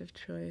beverage of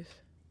choice.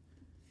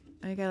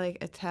 I think I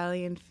like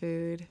Italian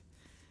food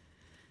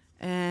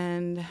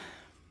and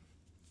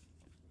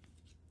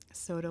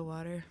soda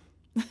water.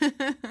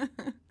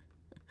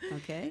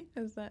 Okay.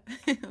 Is that?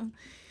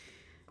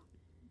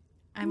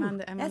 I'm on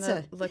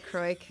the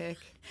LaCroix kick.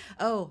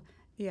 Oh,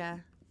 yeah.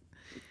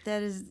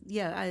 That is,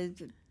 yeah.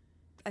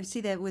 I see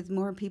that with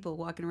more people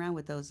walking around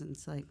with those, and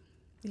it's like,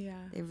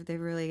 yeah, they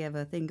really have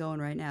a thing going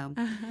right now.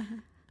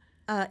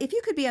 If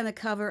you could be on the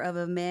cover of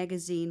a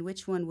magazine,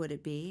 which one would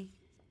it be,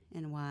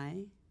 and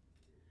why?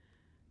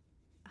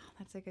 Oh,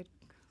 that's a good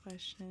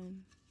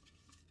question.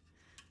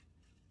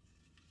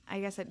 I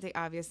guess the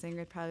obvious thing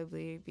would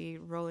probably be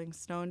Rolling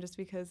Stone, just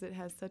because it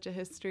has such a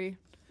history.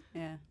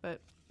 Yeah, but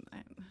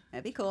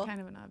that'd be cool.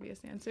 Kind of an obvious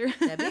answer.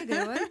 That'd be a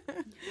good one.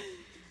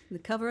 The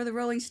cover of the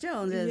Rolling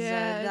Stones,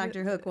 as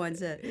Dr. Hook once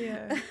said.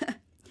 Yeah.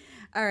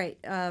 All right.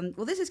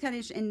 Well, this is kind of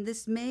interesting, and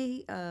this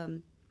may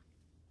kind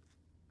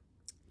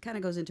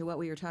of goes into what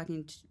we were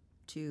talking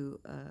to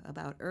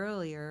about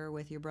earlier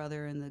with your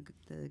brother and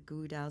the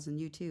Goo Dolls and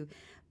you too.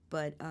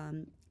 But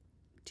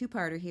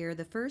two-parter here: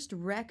 the first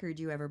record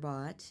you ever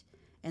bought,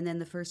 and then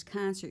the first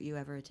concert you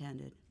ever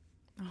attended.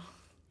 Oh.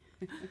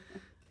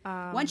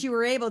 Once you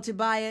were able to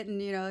buy it, and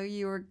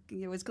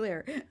it was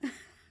clear.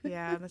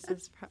 Yeah, this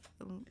is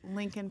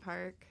Lincoln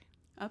Park.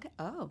 Okay.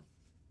 Oh,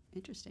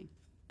 interesting.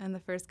 And the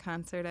first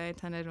concert I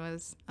attended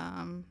was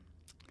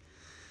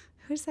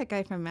Who's that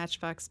guy from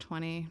Matchbox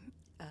 20?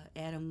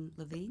 Adam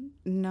Levine?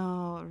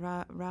 No,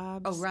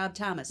 Rob. Oh, Rob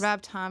Thomas.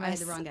 Rob Thomas. I had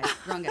the wrong guy.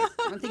 Wrong guy.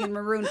 I'm thinking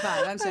Maroon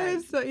 5. I'm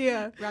sorry. So,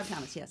 yeah. Rob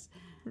Thomas, yes.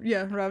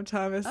 Yeah, Rob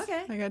Thomas.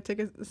 Okay. I got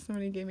tickets.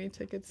 Somebody gave me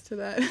tickets to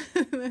that.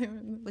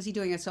 Was he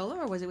doing a solo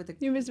or was it with the...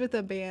 He was with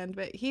a band,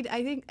 but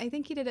I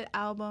think he did an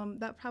album.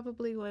 That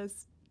probably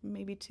was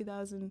maybe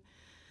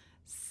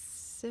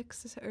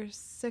 2006 or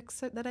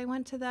 6 that I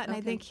went to that, and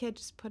I think he had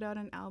just put out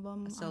an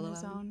album on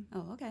his own.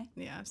 Oh, okay.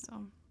 Yeah, so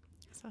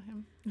I saw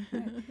him.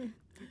 Right.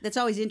 That's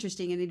always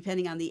interesting, and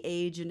depending on the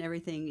age and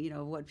everything, you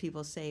know, what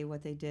people say,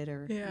 what they did,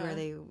 or where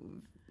they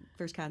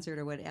first concert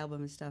or what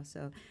album and stuff.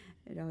 So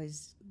it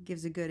always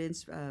gives a good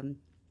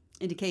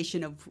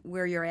indication of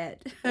where you're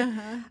at.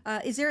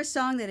 Is there a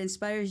song that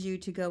inspires you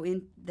to go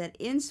in? That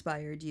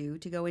inspired you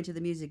to go into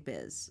the music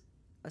biz?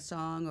 A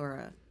song or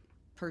a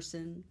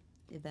person,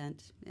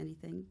 event,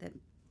 anything that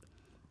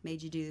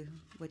made you do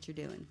what you're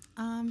doing?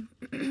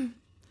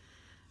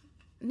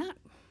 Not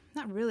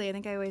really. I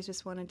think I always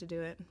just wanted to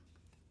do it.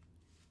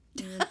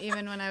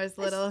 Even when I was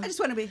little. I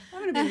want to be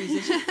a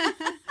musician.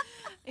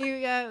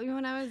 Yeah,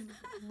 when I was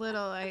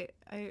little, I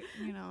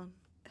you know,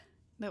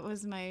 that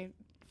was my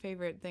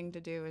favorite thing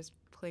to do was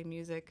play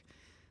music,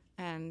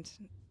 and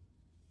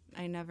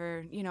I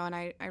never, you know, and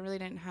I really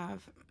didn't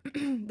have.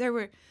 There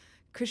were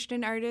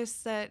Christian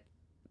artists that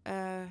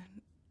I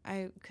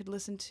could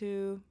listen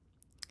to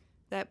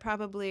that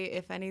probably,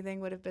 if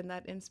anything, would have been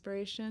that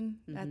inspiration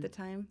at the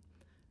time.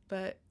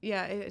 But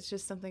yeah, it's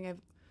just something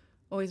I've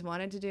always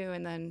wanted to do,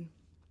 and then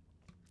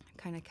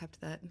kind of kept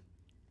that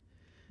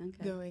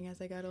going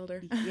as I got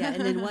older. Yeah,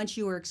 and then once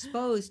you were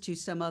exposed to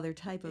some other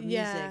type of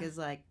music, it's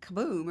like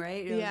kaboom,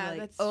 right? It was like,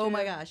 that's oh true.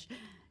 My gosh.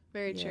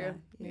 Very true.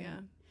 Yeah.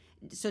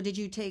 So did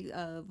you take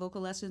vocal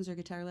lessons or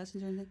guitar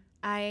lessons or anything?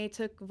 I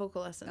took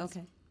vocal lessons.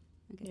 Okay.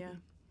 Yeah.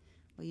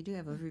 Well, you do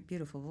have a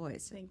beautiful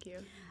voice. Thank you.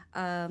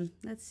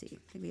 Let's see. I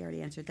think we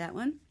already answered that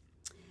one.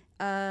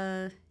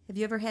 Have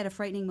you ever had a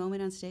frightening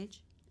moment on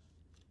stage?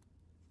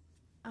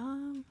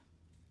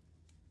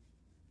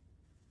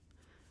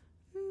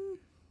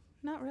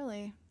 Not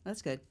really.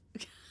 That's good.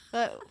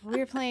 But we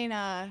were playing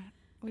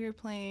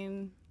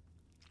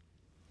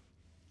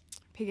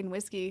Pig and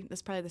Whiskey.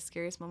 That's probably the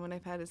scariest moment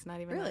I've had. It's not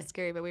even that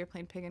scary, but we were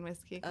playing Pig and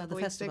Whiskey a couple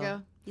weeks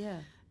ago. Yeah.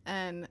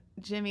 And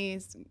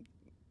Jimmy's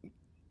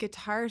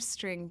guitar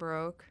string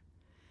broke,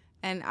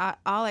 and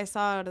all I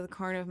saw out of the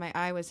corner of my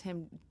eye was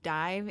him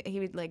dive. He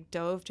would like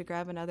dove to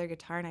grab another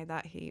guitar, and I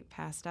thought he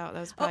passed out.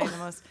 That was probably the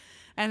most.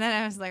 And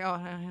then I was like, oh,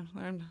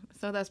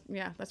 so that's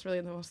really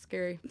the most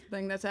scary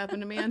thing that's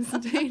happened to me on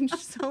stage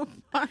so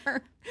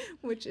far,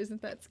 which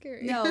isn't that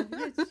scary. No,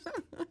 it's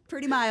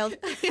pretty mild.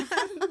 Yeah,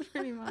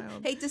 pretty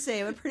mild. Hate to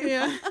say it, but pretty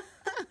mild.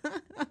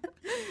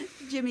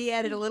 Jimmy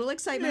added a little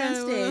excitement on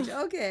stage.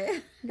 Okay.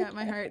 Got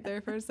my heart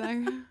there for a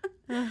second.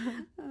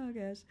 Oh,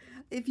 gosh.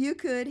 If you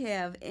could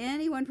have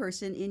any one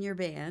person in your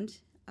band,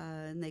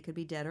 and they could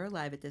be dead or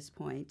alive at this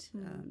point,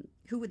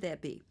 who would that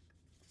be?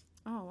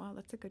 Oh, wow,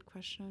 that's a good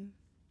question.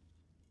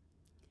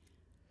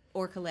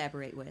 Or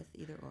collaborate with,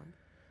 either or.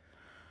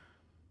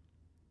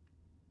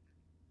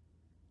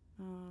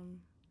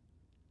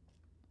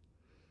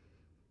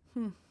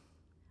 I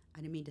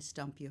didn't mean to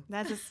stump you.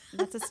 That's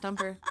a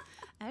stumper.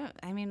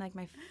 I mean, like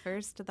my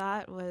first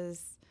thought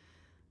was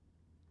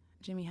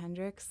Jimi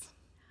Hendrix.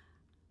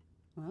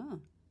 Oh.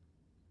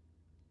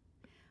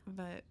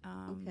 But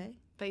okay.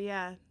 But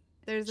yeah,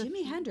 there's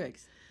Jimi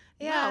Hendrix.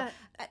 Yeah.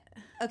 Wow.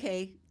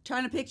 Okay,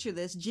 trying to picture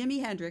this.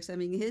 Jimi Hendrix. I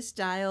mean, his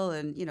style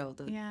and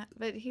Yeah,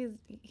 but he's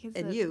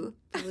and the you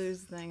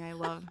blues thing I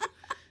love.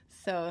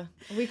 So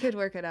we could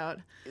work it out.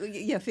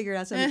 Yeah, figure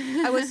out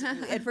something. I was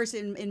at first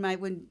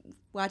when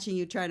watching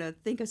you try to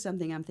think of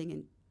something, I'm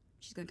thinking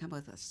she's going to come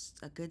up with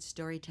a good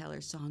storyteller,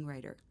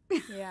 songwriter.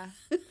 Yeah.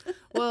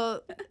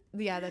 Well,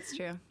 yeah, that's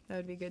true. That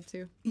would be good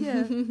too.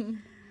 Yeah.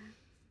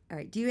 All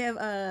right. Do you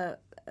have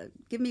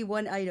give me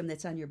one item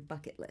that's on your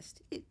bucket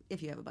list,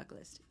 if you have a bucket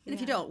list. And if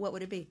you don't, what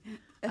would it be?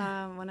 When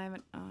I have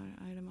an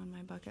item on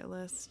my bucket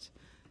list.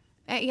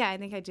 Yeah, I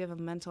think I do have a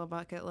mental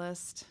bucket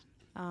list.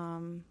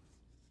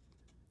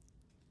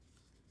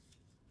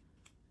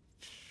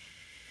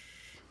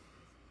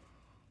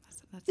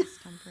 That's a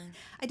stumper.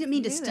 I didn't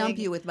mean to stump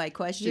you with my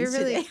questions. You're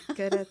really today.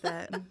 good at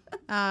that.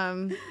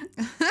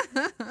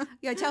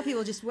 Yeah, I tell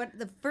people just what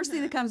the first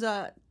thing that comes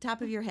out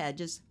top of your head,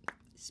 just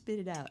spit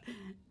it out.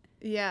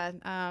 Yeah.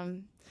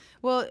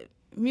 Well,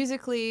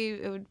 musically,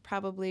 it would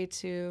probably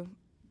to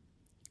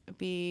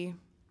be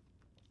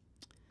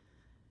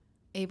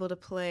able to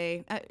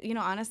play.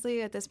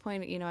 Honestly, at this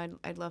point,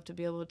 I'd love to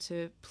be able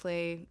to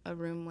play a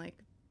room like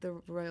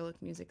the Royal Oak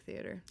Music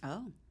Theater.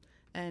 Oh.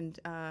 And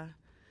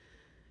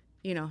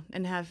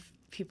and have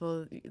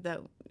people that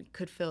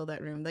could fill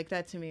that room. Like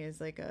that to me is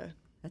like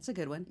That's a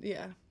good one.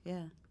 Yeah.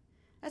 Yeah.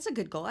 That's a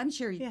good goal. I'm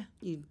sure you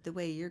the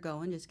way you're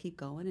going, just keep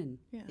going and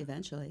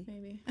eventually.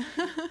 Maybe.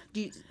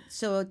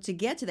 So to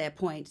get to that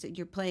point,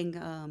 you're playing,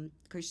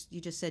 of course,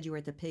 you just said you were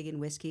at the Pig and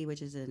Whiskey,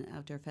 which is an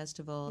outdoor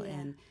festival. Yeah.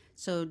 And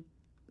so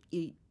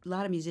a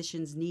lot of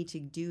musicians need to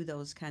do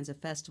those kinds of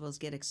festivals,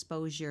 get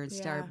exposure, and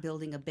start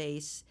building a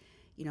base.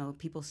 You know,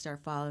 people start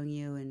following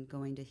you and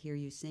going to hear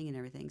you sing and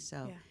everything.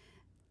 So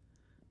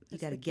you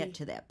got to get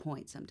to that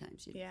point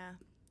sometimes.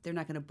 They're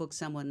not going to book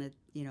someone that,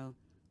 you know,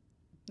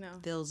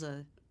 fills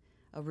a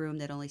room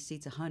that only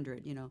seats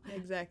 100, you know.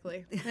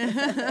 Exactly.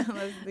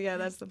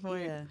 That's the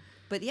point. Yeah.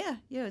 But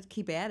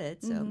keep at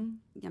it. So,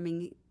 I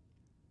mean,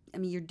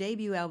 your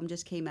debut album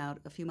just came out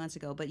a few months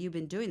ago, but you've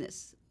been doing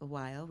this a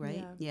while,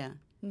 right? Yeah.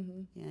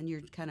 Yeah, and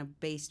you're kind of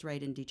based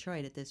right in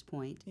Detroit at this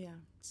point. Yeah.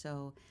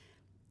 So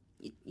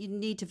you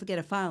need to get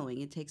a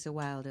following. It takes a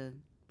while to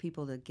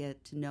people to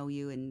get to know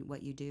you and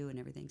what you do and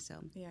everything.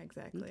 So yeah,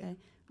 exactly. Okay.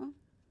 Well,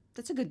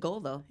 that's a good goal,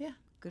 though. Yeah.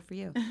 Good for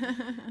you.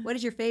 What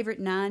is your favorite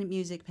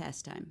non-music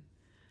pastime?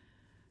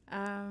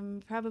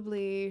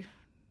 Probably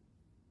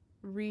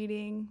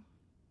reading.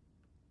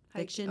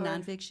 Fiction,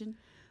 nonfiction?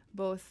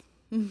 Both.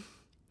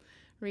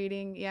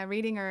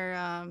 Reading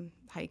or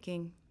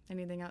hiking,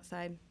 anything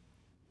outside.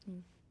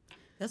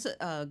 That's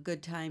a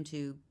good time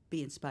to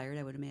be inspired,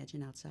 I would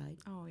imagine, outside.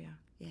 Oh, yeah.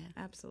 Yeah.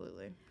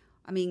 Absolutely.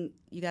 I mean,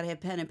 you got to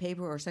have pen and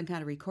paper or some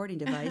kind of recording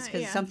device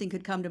because something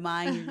could come to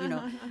mind, you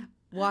know,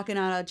 walking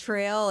on a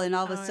trail and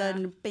all of a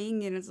sudden,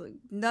 bing, and it's like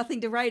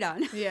nothing to write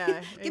on.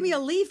 Yeah. Give me a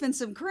leaf and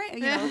some crayon,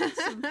 you know,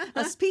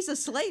 a piece of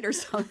slate or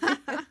something.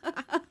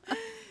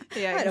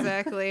 Yeah,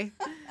 exactly.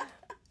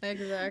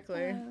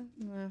 Exactly.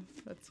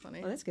 That's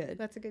funny. Well, that's good.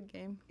 That's a good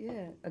game.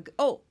 Yeah. A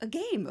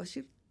game. Oh,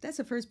 shoot. That's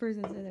the first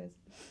person that said that.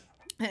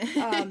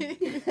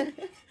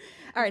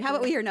 All right. How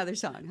about we hear another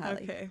song,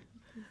 Holly? Okay.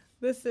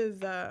 This is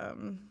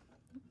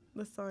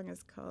the song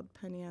is called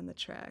 "Penny on the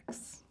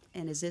Tracks."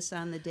 And is this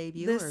on the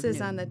debut? This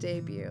is on the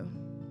debut.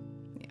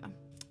 Yeah.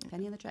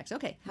 Penny on the Tracks.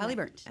 Okay. Holly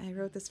Bernt. I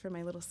wrote this for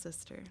my little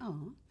sister.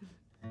 Oh.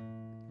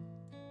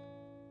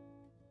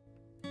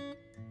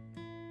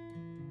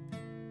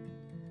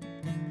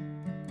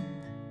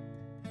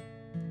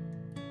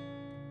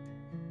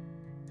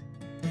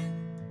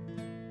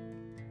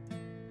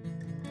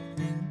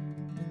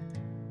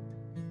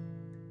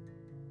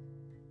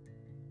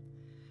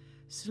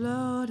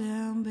 Slow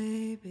down,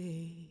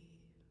 baby.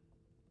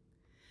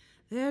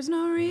 There's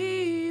no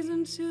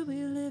reason to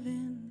be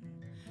living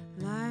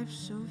life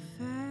so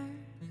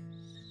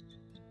fast.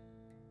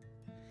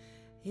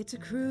 It's a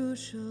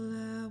crucial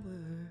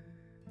hour.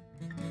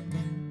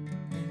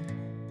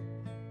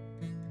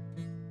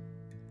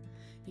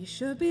 You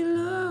should be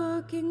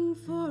looking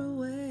for a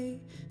way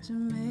to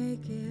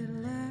make it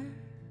last.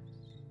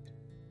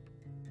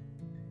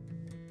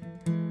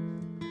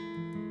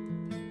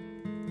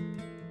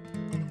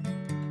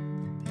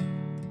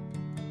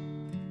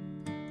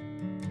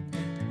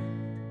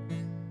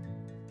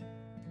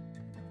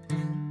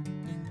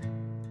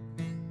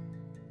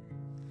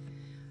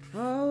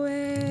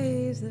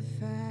 Always the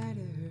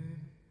fighter,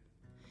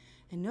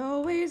 and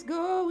always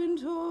going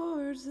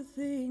towards the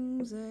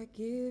things that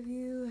give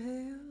you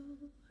hell.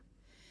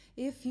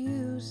 If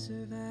you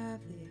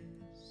survive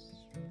this,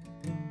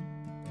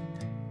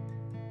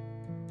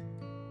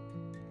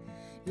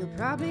 you'll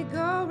probably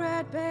go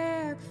right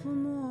back for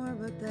more,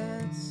 but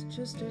that's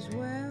just as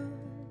well.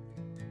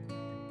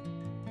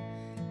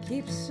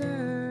 Keep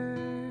circling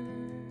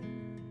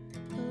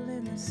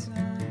the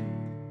sun,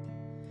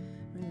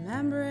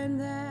 remembering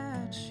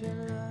that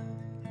you're loved.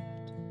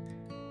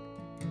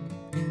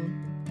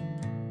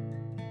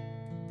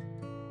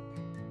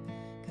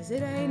 'Cause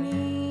it ain't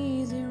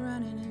easy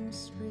running in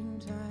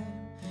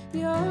springtime.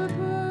 Your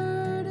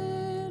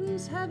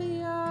burden's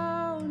heavy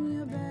on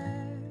your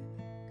back.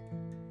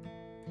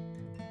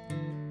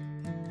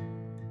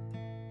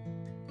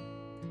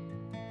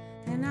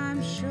 And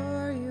I'm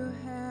sure you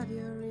have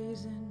your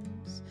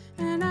reasons,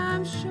 and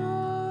I'm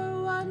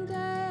sure one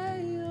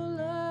day you'll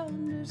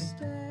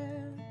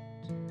understand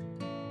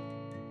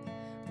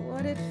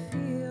what it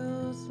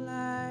feels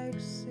like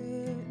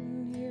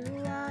sitting here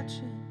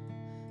watching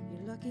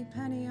your lucky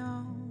penny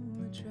on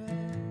the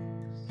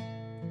tracks.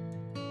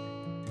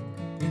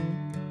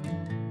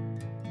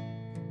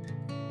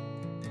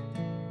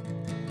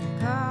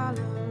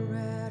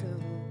 Colorado,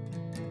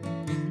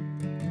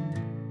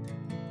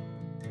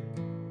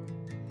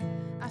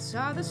 I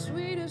saw the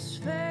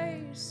sweetest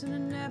face and it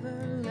never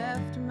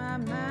left my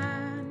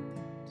mind.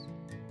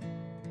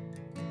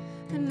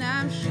 And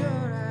I'm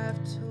sure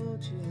I've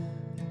told you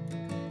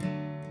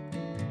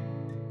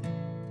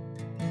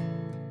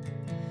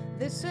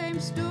this same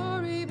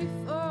story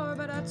before,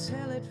 but I'll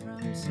tell it from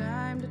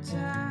time to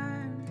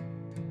time,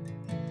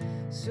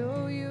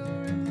 so you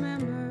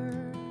remember,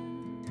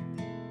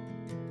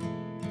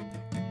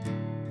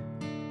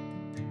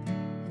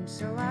 and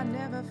so I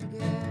never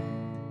forget.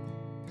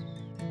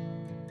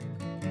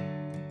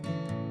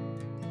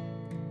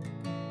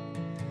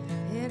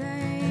 It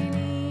ain't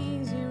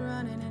easy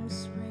running in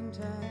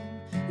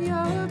springtime.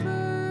 Your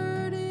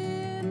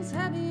burden's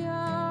heavy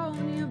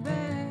on your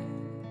back.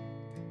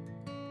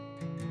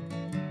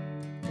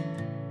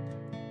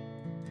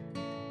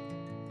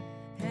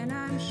 And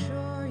I'm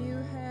sure you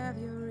have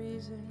your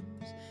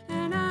reasons,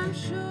 and I'm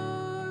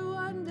sure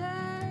one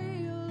day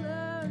you'll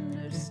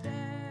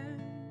understand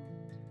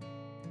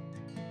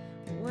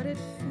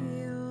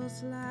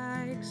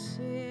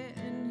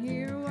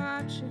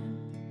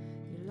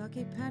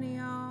penny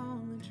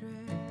on the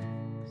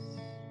tracks.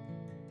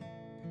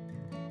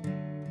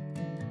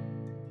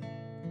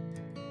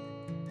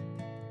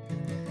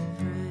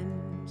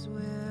 Friends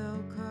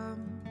will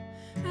come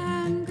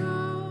and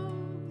go,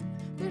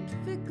 they're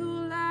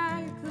fickle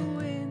like the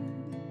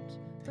wind,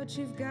 but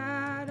you've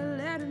gotta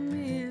let them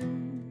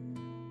in,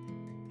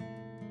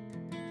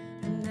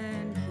 and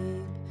then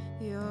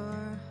keep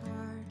your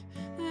heart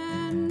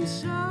and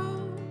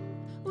soul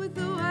with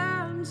the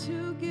ones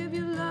who give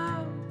you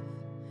love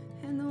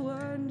and the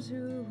ones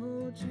who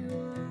hold you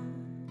up.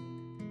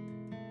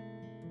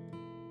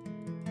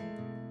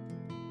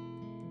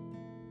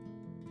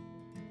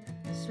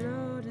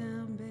 Slow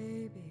down,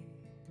 baby.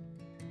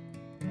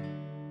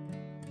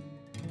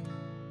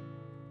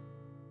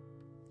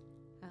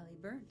 Holly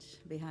Bernt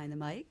behind the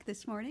mic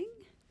this morning.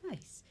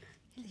 Nice.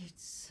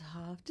 It's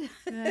soft.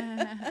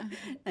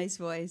 Nice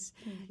voice.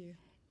 Thank you.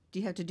 Do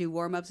you have to do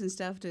warm-ups and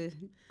stuff to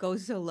go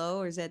so low,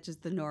 or is that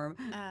just the norm?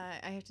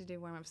 I have to do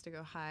warm-ups to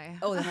go high.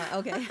 Oh,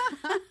 okay.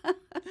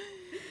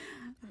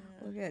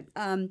 Well, good.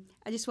 I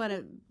just want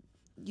to,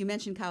 you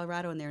mentioned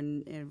Colorado in there,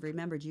 and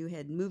remembered you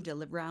had moved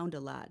around a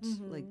lot.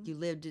 Like you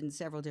lived in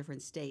several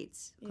different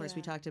states. Of course,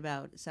 we talked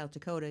about South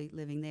Dakota,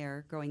 living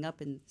there, growing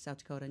up in South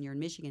Dakota, and you're in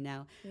Michigan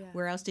now. Yeah.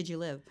 Where else did you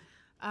live?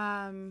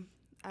 I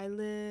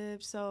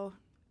lived,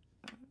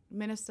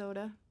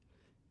 Minnesota,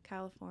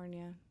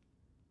 California,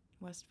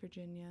 West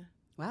Virginia,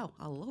 Wow,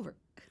 all over.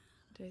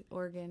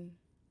 Oregon,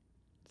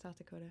 South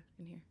Dakota,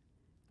 and here.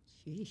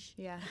 Sheesh.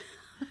 Yeah.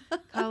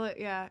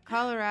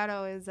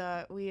 Colorado is,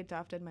 we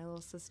adopted my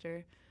little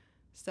sister.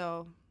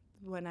 So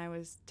when I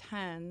was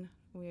 10,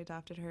 we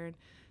adopted her,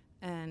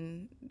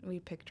 and we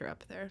picked her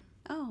up there.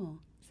 Oh,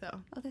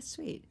 So. that's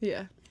sweet.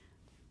 Yeah.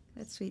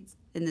 That's sweet.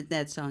 And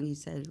that song you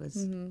said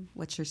was,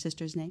 what's your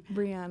sister's name?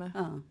 Brianna.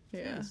 Oh,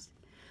 Yeah. nice.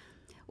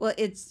 Well,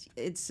 it's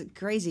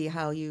crazy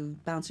how you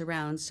bounce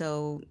around.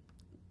 So,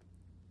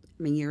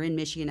 I mean, you're in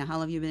Michigan now. How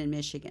long have you been in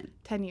Michigan?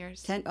 10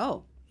 years. 10?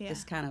 Oh, Yeah.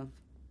 just kind of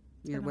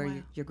been a where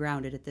while. you're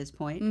grounded at this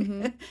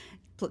point.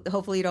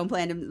 Hopefully you don't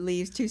plan to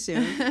leave too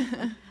soon.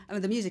 I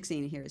mean, the music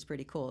scene here is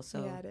pretty cool.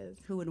 So Yeah, it is.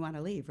 who would want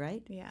to leave,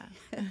 right? Yeah.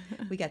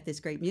 We got this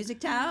great music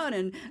town,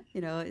 and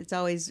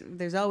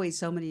there's always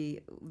so many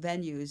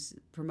venues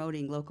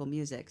promoting local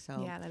music.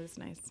 So Yeah, that is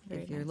nice.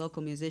 Very if you're a nice.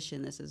 local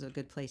musician, this is a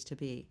good place to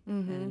be.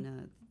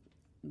 And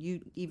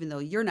you, even though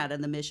you're not on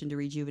the mission to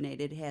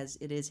rejuvenate, it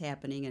is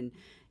happening, and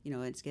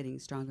it's getting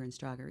stronger and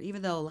stronger.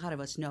 Even though a lot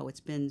of us know it's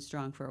been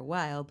strong for a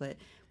while, but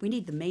we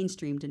need the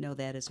mainstream to know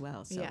that as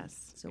well. So,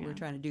 Yes, So what we're yeah.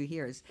 trying to do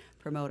here is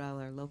promote all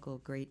our local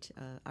great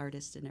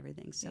artists and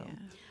everything. So.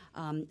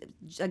 Yeah.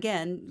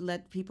 Again,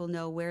 let people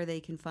know where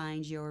they can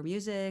find your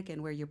music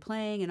and where you're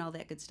playing and all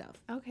that good stuff.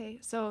 Okay,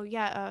 so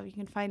you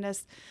can find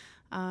us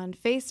on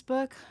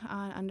Facebook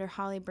under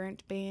Holly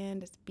Bernt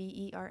Band. It's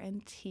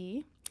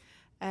BERNT.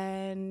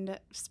 And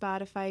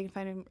Spotify, you can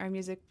find our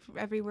music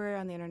everywhere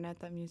on the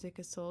internet that music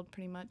is sold,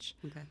 pretty much.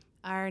 Okay.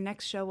 Our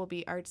next show will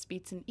be Arts,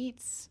 Beats, and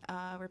Eats.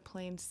 We're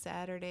playing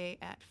Saturday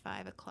at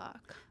 5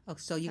 o'clock. Oh,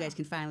 so you guys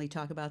can finally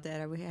talk about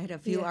that. We had a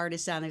few Yeah.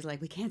 artists on there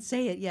like, we can't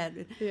say it yet.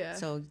 Yeah.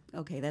 So,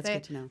 okay, that's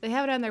good to know. They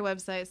have it on their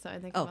website, so I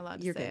think Oh, I'm allowed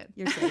to you're say good. it.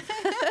 You're safe.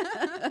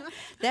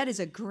 That is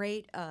a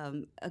great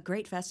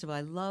festival.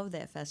 I love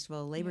that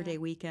festival. Labor Day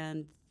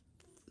weekend,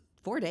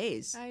 4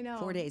 days. I know.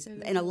 4 days. It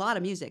is And a lot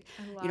of music.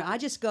 A lot. I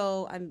just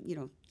go,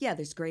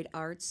 there's great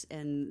arts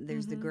and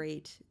there's the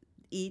great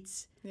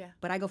eats. Yeah.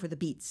 But I go for the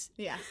beats.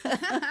 Yeah.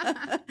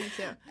 Me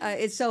too.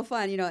 It's so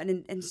fun,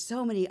 and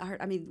so many art.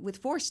 I mean, with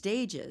 4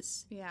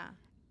 stages, Yeah.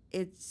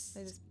 it's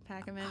They just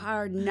pack them in.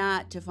 hard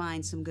not to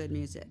find some good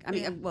music. I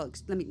mean, Yeah.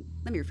 let me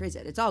rephrase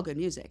it. It's all good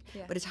music,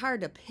 Yeah. but it's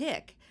hard to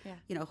pick.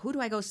 Yeah. Who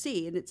do I go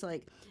see? And it's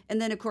like, and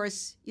then of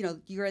course,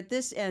 you're at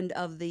this end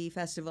of the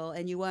festival,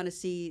 and you want to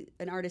see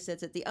an artist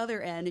that's at the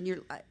other end,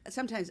 and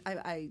sometimes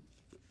I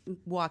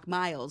walk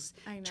miles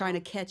I know. trying to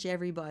catch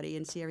everybody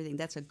and see everything.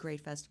 That's a great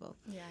festival.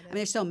 Yeah, it I mean,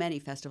 there's so many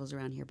festivals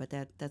around here, but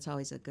that's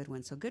always a good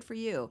one. So good for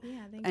you.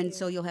 Yeah, thank and you.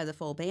 so you'll have the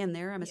full band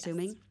there, I'm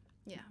assuming.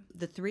 Yeah.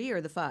 The 3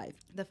 or the 5?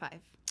 The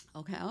 5.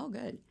 Okay. Oh,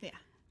 good. Yeah.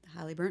 The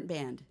Holly Bernt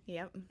Band.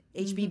 Yep.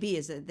 HBB,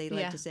 as they like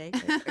Yeah. to say,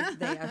 or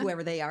they,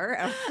 whoever they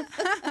are.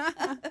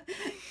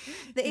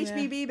 The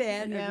HBB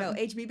band. Yeah. No,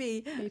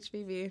 HBB.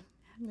 HBB.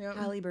 Yep.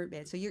 Holly Bernt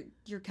Band. So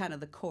you're kind of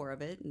the core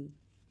of it,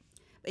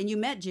 and you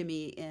met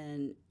Jimmy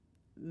and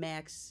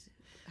Max.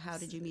 How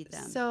did you meet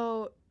them?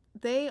 So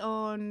they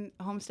own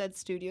Homestead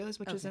Studios,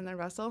 which is in the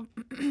Russell,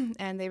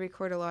 and they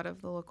record a lot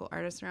of the local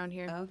artists around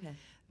here.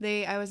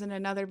 Okay. I was in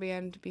another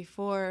band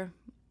before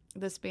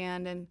this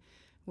band, and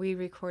we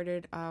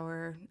recorded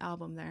our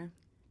album there.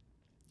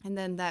 And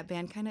then that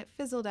band kind of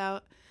fizzled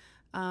out.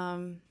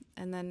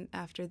 And then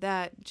after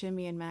that,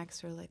 Jimmy and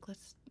Max were like,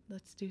 let's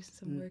do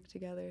some work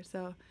together.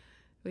 So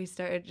we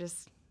started,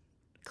 just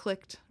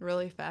clicked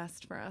really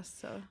fast for us.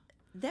 So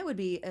That would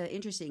be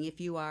interesting if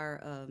you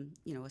are,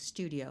 a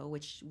studio,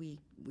 which we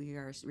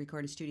are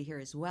recording studio here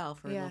as well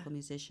for Yeah. local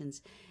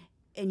musicians.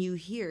 and you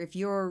hear, if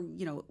you're,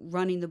 you know,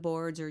 running the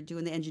boards or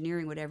doing the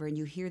engineering, whatever, and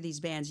you hear these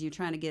bands, you're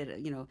trying to get,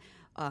 you know,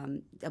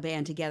 a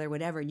band together,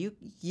 whatever, and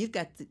you've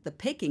got the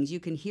pickings. You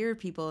can hear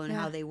people and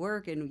how they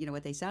work and, you know,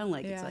 what they sound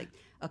like. It's like,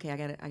 okay,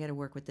 I gotta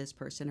work with this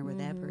person or with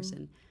that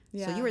person.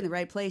 Yeah. So you were in the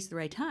right place, the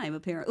right time,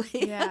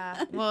 apparently.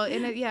 Yeah. Well,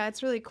 and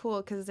it's really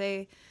cool because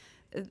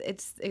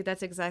that's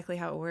exactly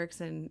how it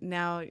works. And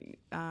now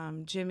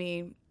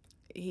Jimmy,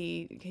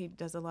 he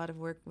does a lot of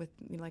work with,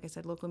 you know, like I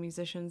said, local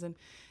musicians, and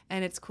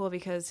it's cool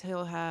because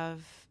he'll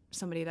have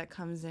somebody that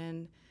comes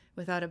in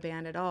without a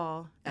band at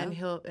all, and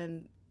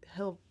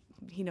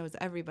he knows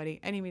everybody.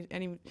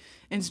 Any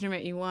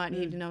instrument you want,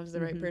 he knows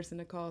the right person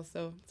to call.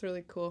 So it's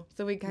really cool.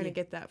 So we kind of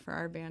get that for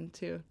our band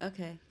too.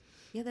 Okay.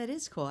 Yeah, that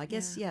is cool. I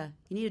guess, you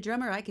need a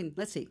drummer?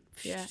 Let's see.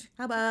 Yeah.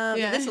 How about,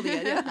 this will be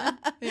good.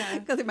 Yeah.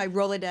 Go through my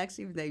Rolodex,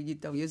 even though you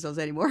don't use those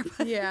anymore.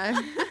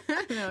 Yeah.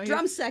 No,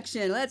 Drum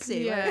section, let's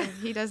see. Yeah,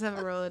 he does have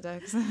a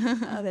Rolodex.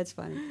 Oh, that's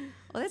funny.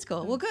 Well, that's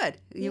cool. Well, good.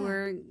 You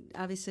were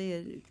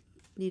obviously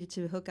needed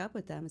to hook up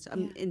with them. So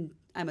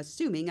I'm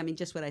assuming, I mean,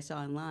 just what I saw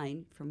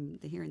online from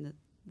hearing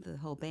the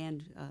whole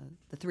band,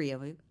 the three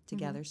of you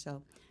together,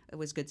 so it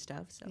was good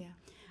stuff. So. Yeah.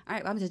 All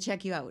right, I'm going to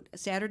check you out.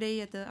 Saturday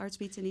at the Arts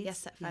Beats and Eats?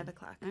 Yes, at 5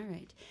 o'clock. All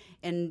right.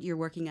 And you're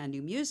working on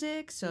new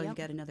music, so you've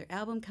got another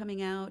album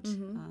coming out,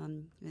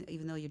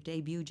 even though your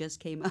debut just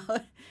came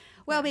out.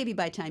 Well, maybe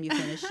by the time you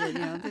finish it, you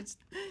know, it's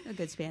a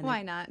good span.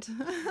 Why not?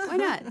 Why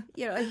not?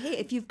 You know, hey,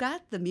 if you've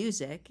got the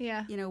music,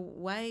 you know,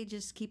 why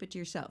just keep it to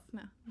yourself?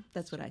 No.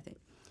 That's what I think.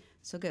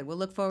 So good. We'll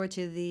look forward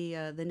to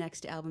the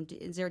next album.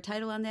 Is there a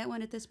title on that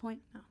one at this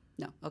point? No.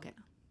 No. Okay.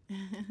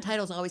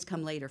 Titles always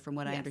come later, from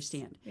what I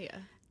understand. Yeah.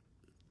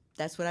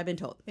 That's what I've been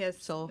told.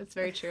 Yes, so it's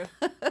very true.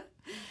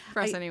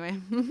 For us, anyway.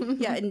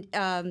 Yeah,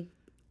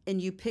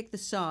 and you pick the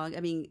song. I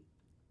mean,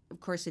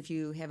 of course, if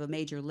you have a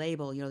major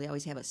label, you know, they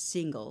always have a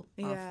single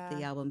off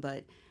the album.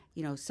 But,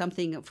 you know,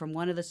 something from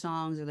one of the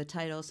songs or the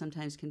title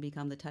sometimes can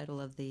become the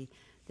title of the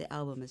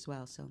album as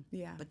well. So,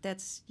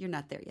 but you're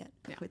not there yet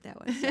with that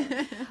one. So.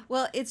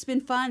 Well, it's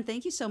been fun.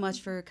 Thank you so much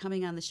for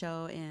coming on the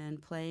show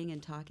and playing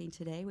and talking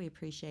today. We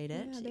appreciate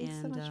it. Yeah,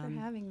 thanks so much for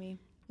having me.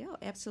 Yeah,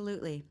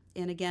 absolutely.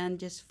 And again,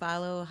 just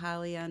follow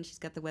Holly on. She's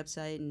got the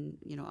website and,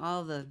 you know,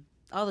 all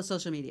the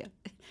social media.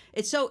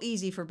 It's so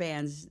easy for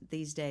bands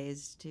these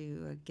days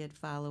to get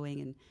following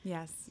and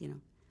you know,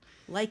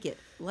 like it.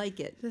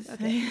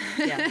 Okay.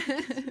 Yeah.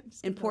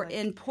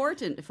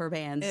 Important for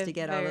bands to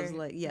get all those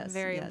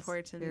very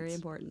important. Very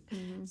important.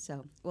 Mm-hmm.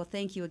 So, well,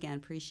 thank you again.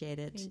 Appreciate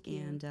it. Thank you.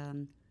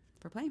 And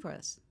for playing for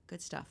us.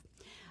 Good stuff.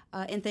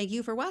 And thank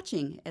you for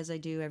watching, as I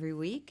do every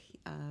week,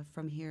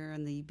 from here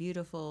in the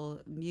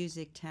beautiful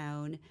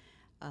MusicTown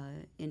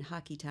in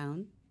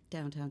Hockeytown,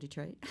 downtown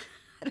Detroit.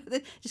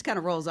 It just kind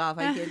of rolls off.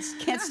 I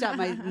can't stop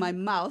my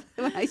mouth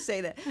when I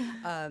say that.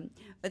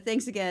 But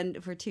thanks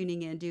again for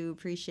tuning in. Do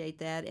appreciate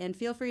that. And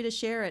feel free to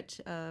share it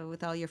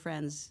with all your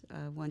friends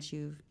once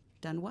you've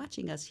done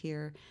watching us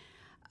here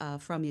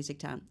from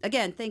MusicTown.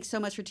 Again, thanks so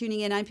much for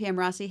tuning in. I'm Pam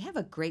Rossi. Have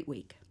a great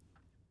week.